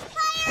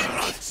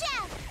 Fire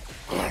chef.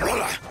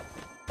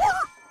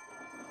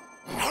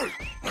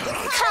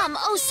 Come,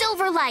 oh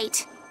silver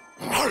light.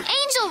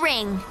 Angel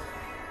ring.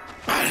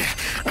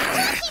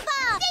 Lucky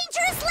bomb.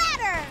 Dangerous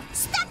ladder.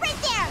 Stop right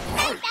there.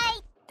 Night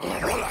night.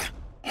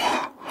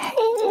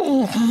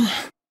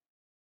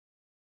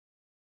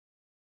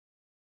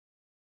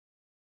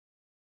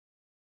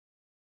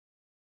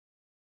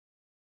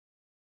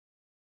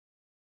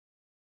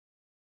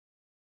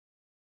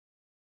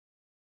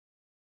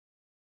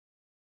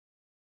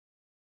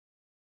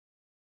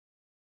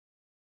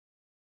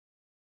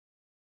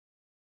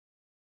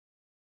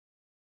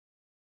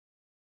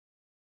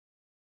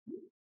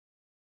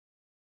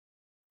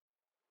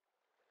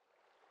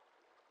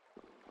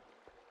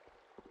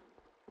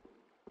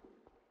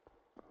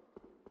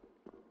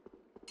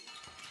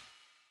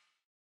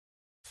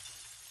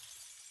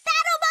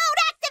 Battle mode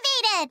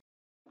activated.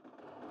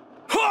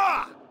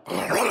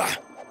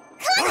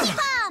 Clucky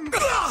bomb.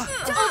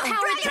 Oh,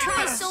 power that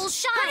tries souls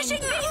shine.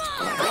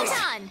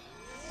 Photon.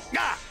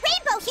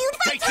 Rainbow hued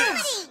Take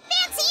vitality.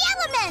 Fancy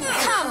element.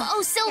 Come,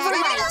 oh silver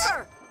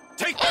light.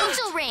 Take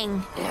Angel ring.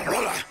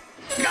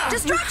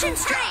 Destruction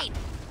strain!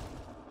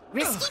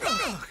 Risky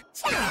bag.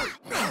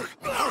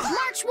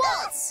 March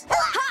waltz.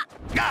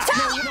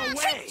 No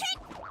way!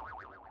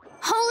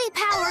 Holy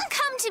power,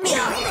 come to me.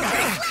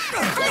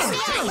 First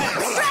aid.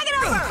 Dragon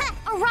over!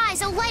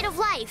 Arise, O light of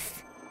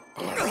life.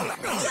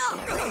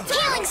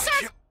 Healing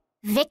circle.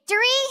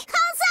 Victory?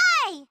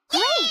 Bullseye.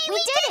 Great, we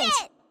did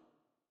it.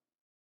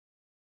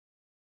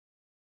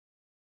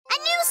 A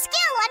new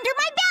skill under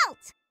my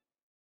belt.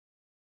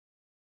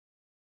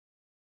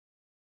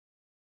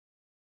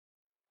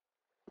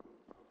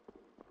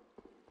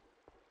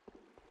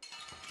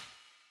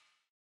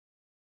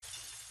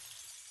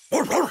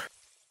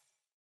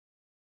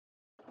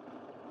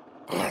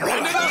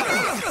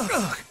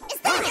 Is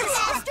that your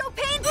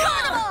Astropane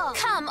Carnival?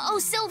 Come, O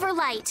silver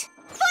light.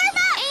 Form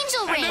up.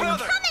 Angel ring.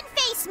 Come and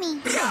face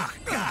me.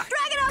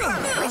 Dragon upper!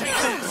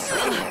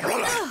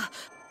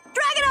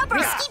 Dragon upper!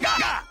 Risky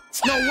bag.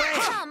 No way!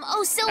 Come,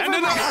 O silver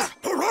light.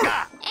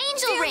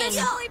 Angel ring. Dangerous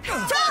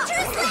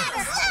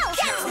ladder. No,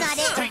 that's not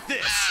it. Take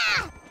this!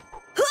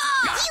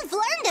 You've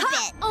learned a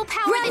bit. Oh,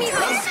 power that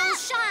tries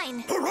souls shine.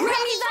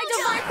 Grant me thy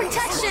divine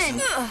protection!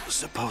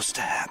 Supposed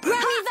to happen.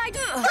 Grant me thy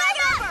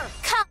Dragon upper!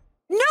 Come.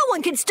 No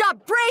one can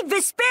stop brave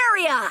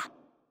Vesperia!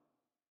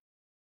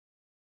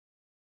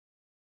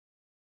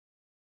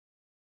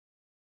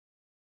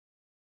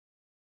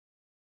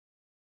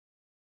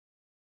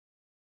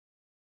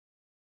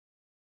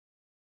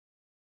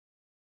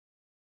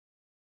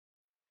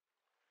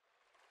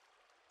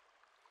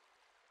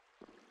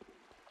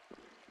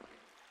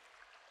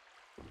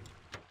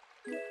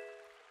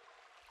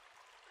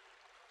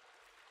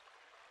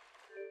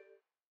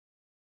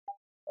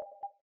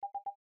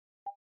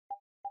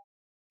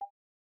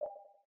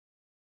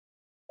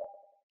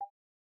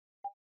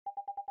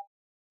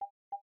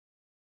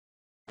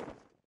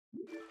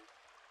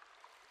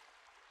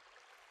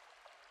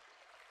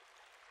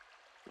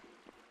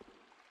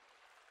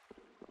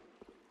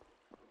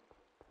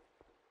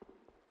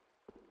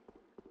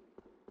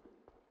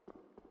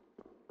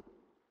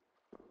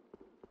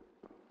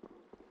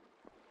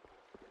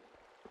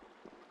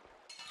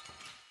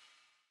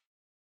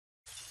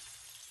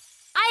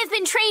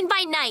 been trained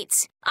by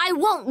knights. I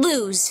won't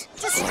lose.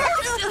 Come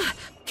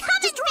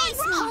and face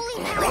me!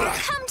 Holy power,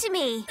 come to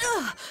me.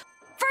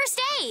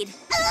 First aid.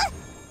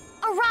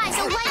 Arise,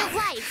 O light of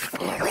life.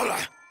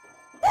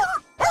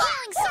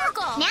 Healing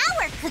circle. Now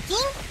we're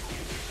cooking.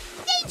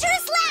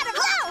 Dangerous ladder!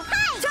 Whoa!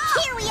 Hi!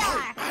 Here we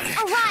are!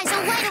 Arise, O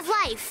light of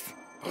life.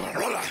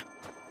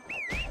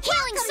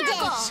 Healing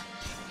circle. Dish.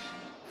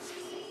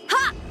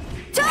 Ha!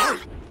 Ta!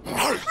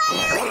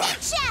 Fire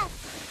Big Chef!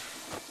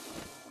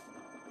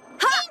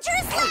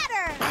 Dangerous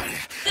ladder!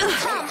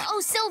 Come, O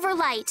silver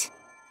light.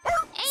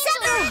 Angel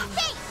Sever ring.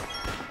 fate!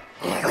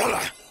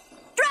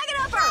 Dragon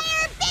upper!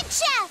 Fire Big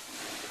Chef!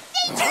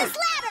 Dangerous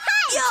ladder!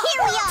 Hi!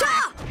 Here we are! Ta!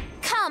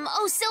 Come,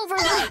 O silver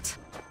light.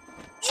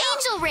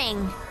 Angel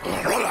ring.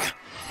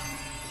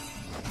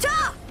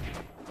 Ta!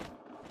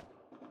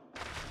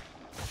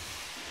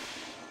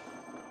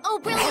 O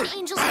brilliant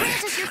angels,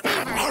 grant us your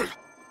favor.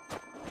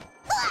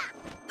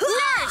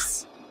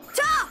 Nurse.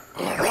 Ta!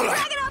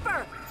 Dragon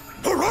upper!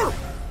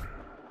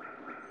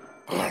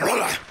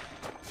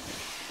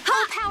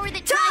 O power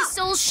that tries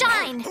souls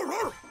shine.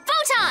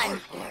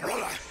 Photon.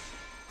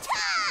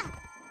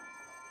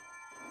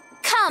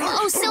 Come,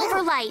 O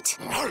silver light.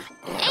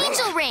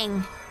 Angel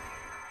ring.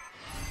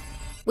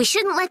 We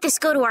shouldn't let this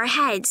go to our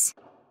heads.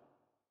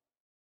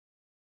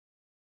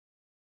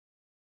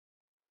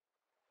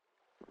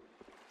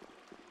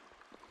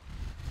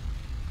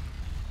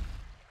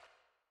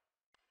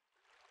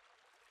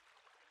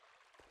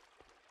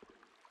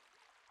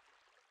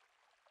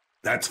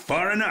 That's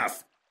far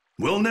enough.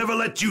 We'll never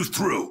let you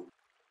through.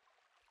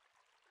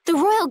 The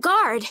Royal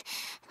Guard.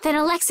 Then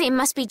Alexei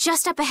must be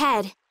just up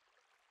ahead.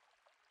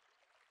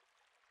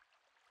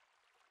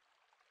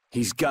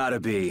 He's gotta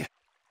be.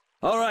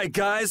 All right,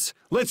 guys,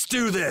 let's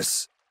do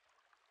this.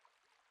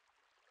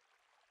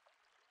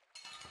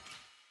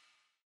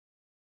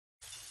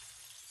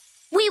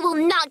 We will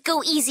not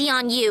go easy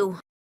on you.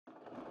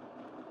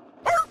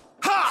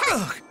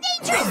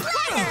 Dangerous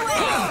ladder!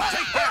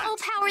 O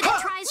power that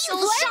tries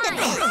souls shine.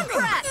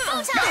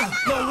 Photon.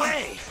 No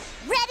way!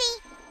 Ready?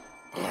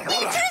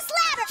 Dangerous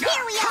ladder!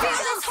 Here we are!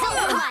 Fearless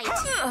silver light.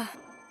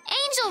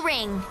 Angel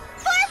ring.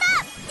 Form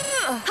up!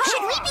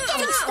 Should we be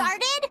getting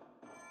started?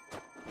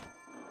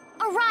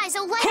 Arise, O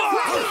light of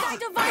life.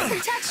 Divine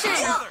protection!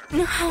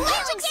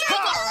 Healing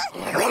circle!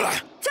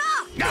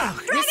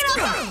 Dragon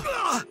upper!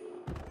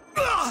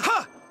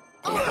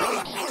 O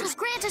brilliant angels,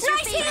 grant us your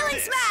Nice healing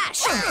favor.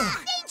 smash!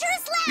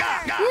 Dangerous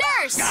ladder!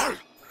 Nurse.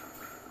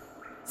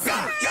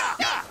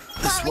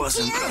 This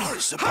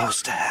wasn't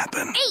supposed to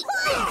happen. Eight.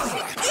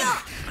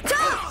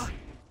 Ta!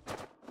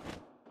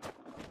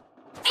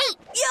 Eight.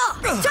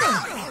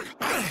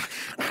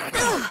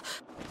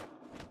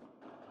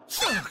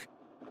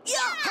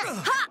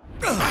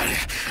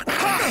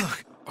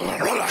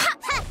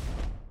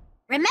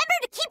 Remember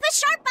to keep a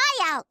sharp eye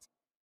out!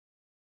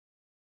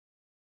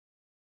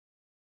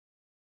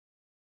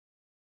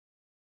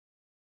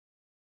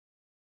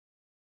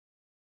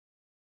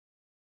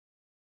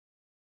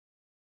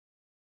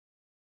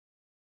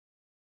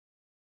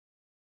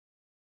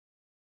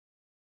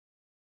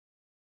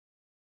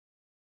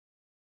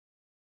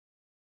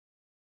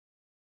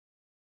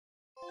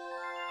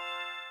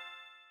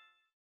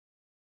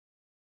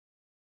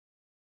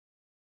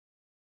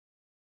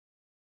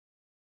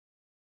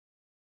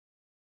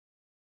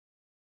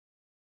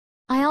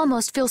 I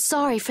almost feel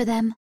sorry for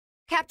them.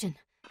 Captain,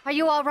 are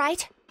you all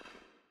right?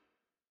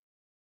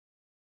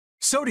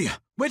 Zaude,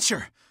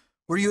 Witcher,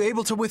 were you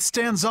able to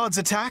withstand Zaude's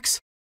attacks?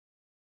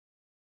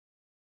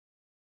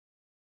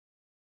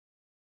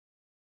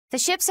 The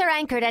ships are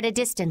anchored at a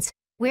distance.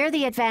 We're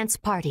the advance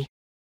party.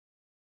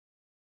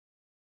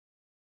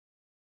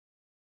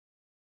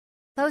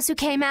 Those who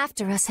came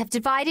after us have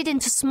divided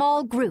into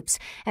small groups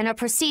and are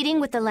proceeding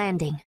with the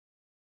landing.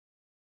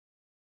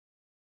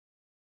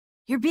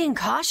 You're being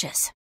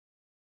cautious.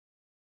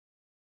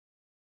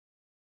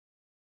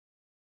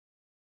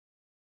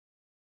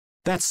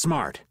 That's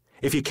smart.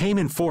 If you came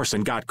in force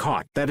and got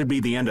caught, that'd be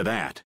the end of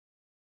that.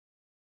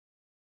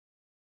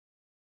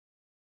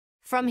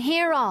 From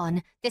here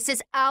on, this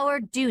is our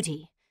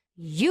duty.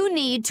 You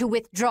need to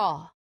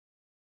withdraw.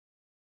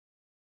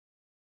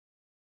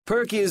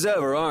 Perky as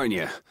ever, aren't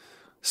you?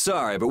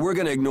 Sorry, but we're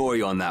gonna ignore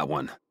you on that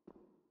one.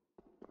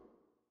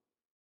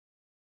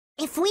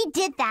 If we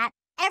did that,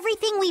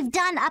 everything we've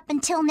done up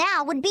until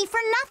now would be for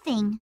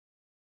nothing.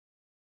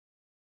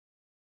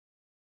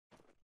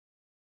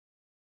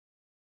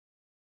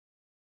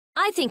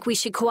 I think we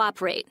should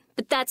cooperate,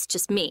 but that's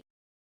just me.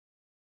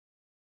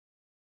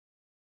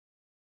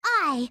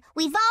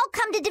 We've all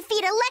come to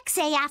defeat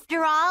Alexei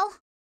after all.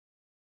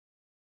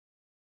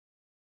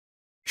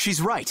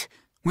 She's right.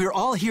 We're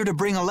all here to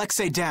bring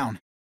Alexei down.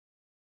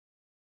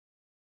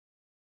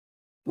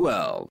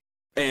 Well,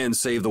 and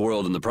save the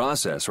world in the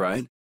process,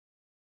 right?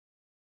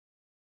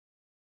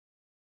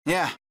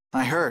 Yeah,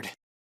 I heard.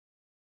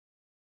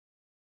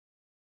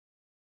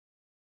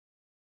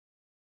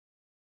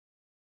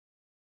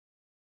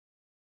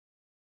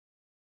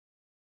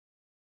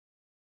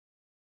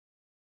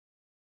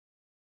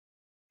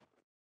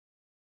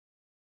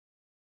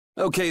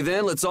 Okay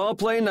then, let's all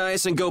play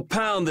nice and go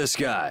pound this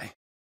guy.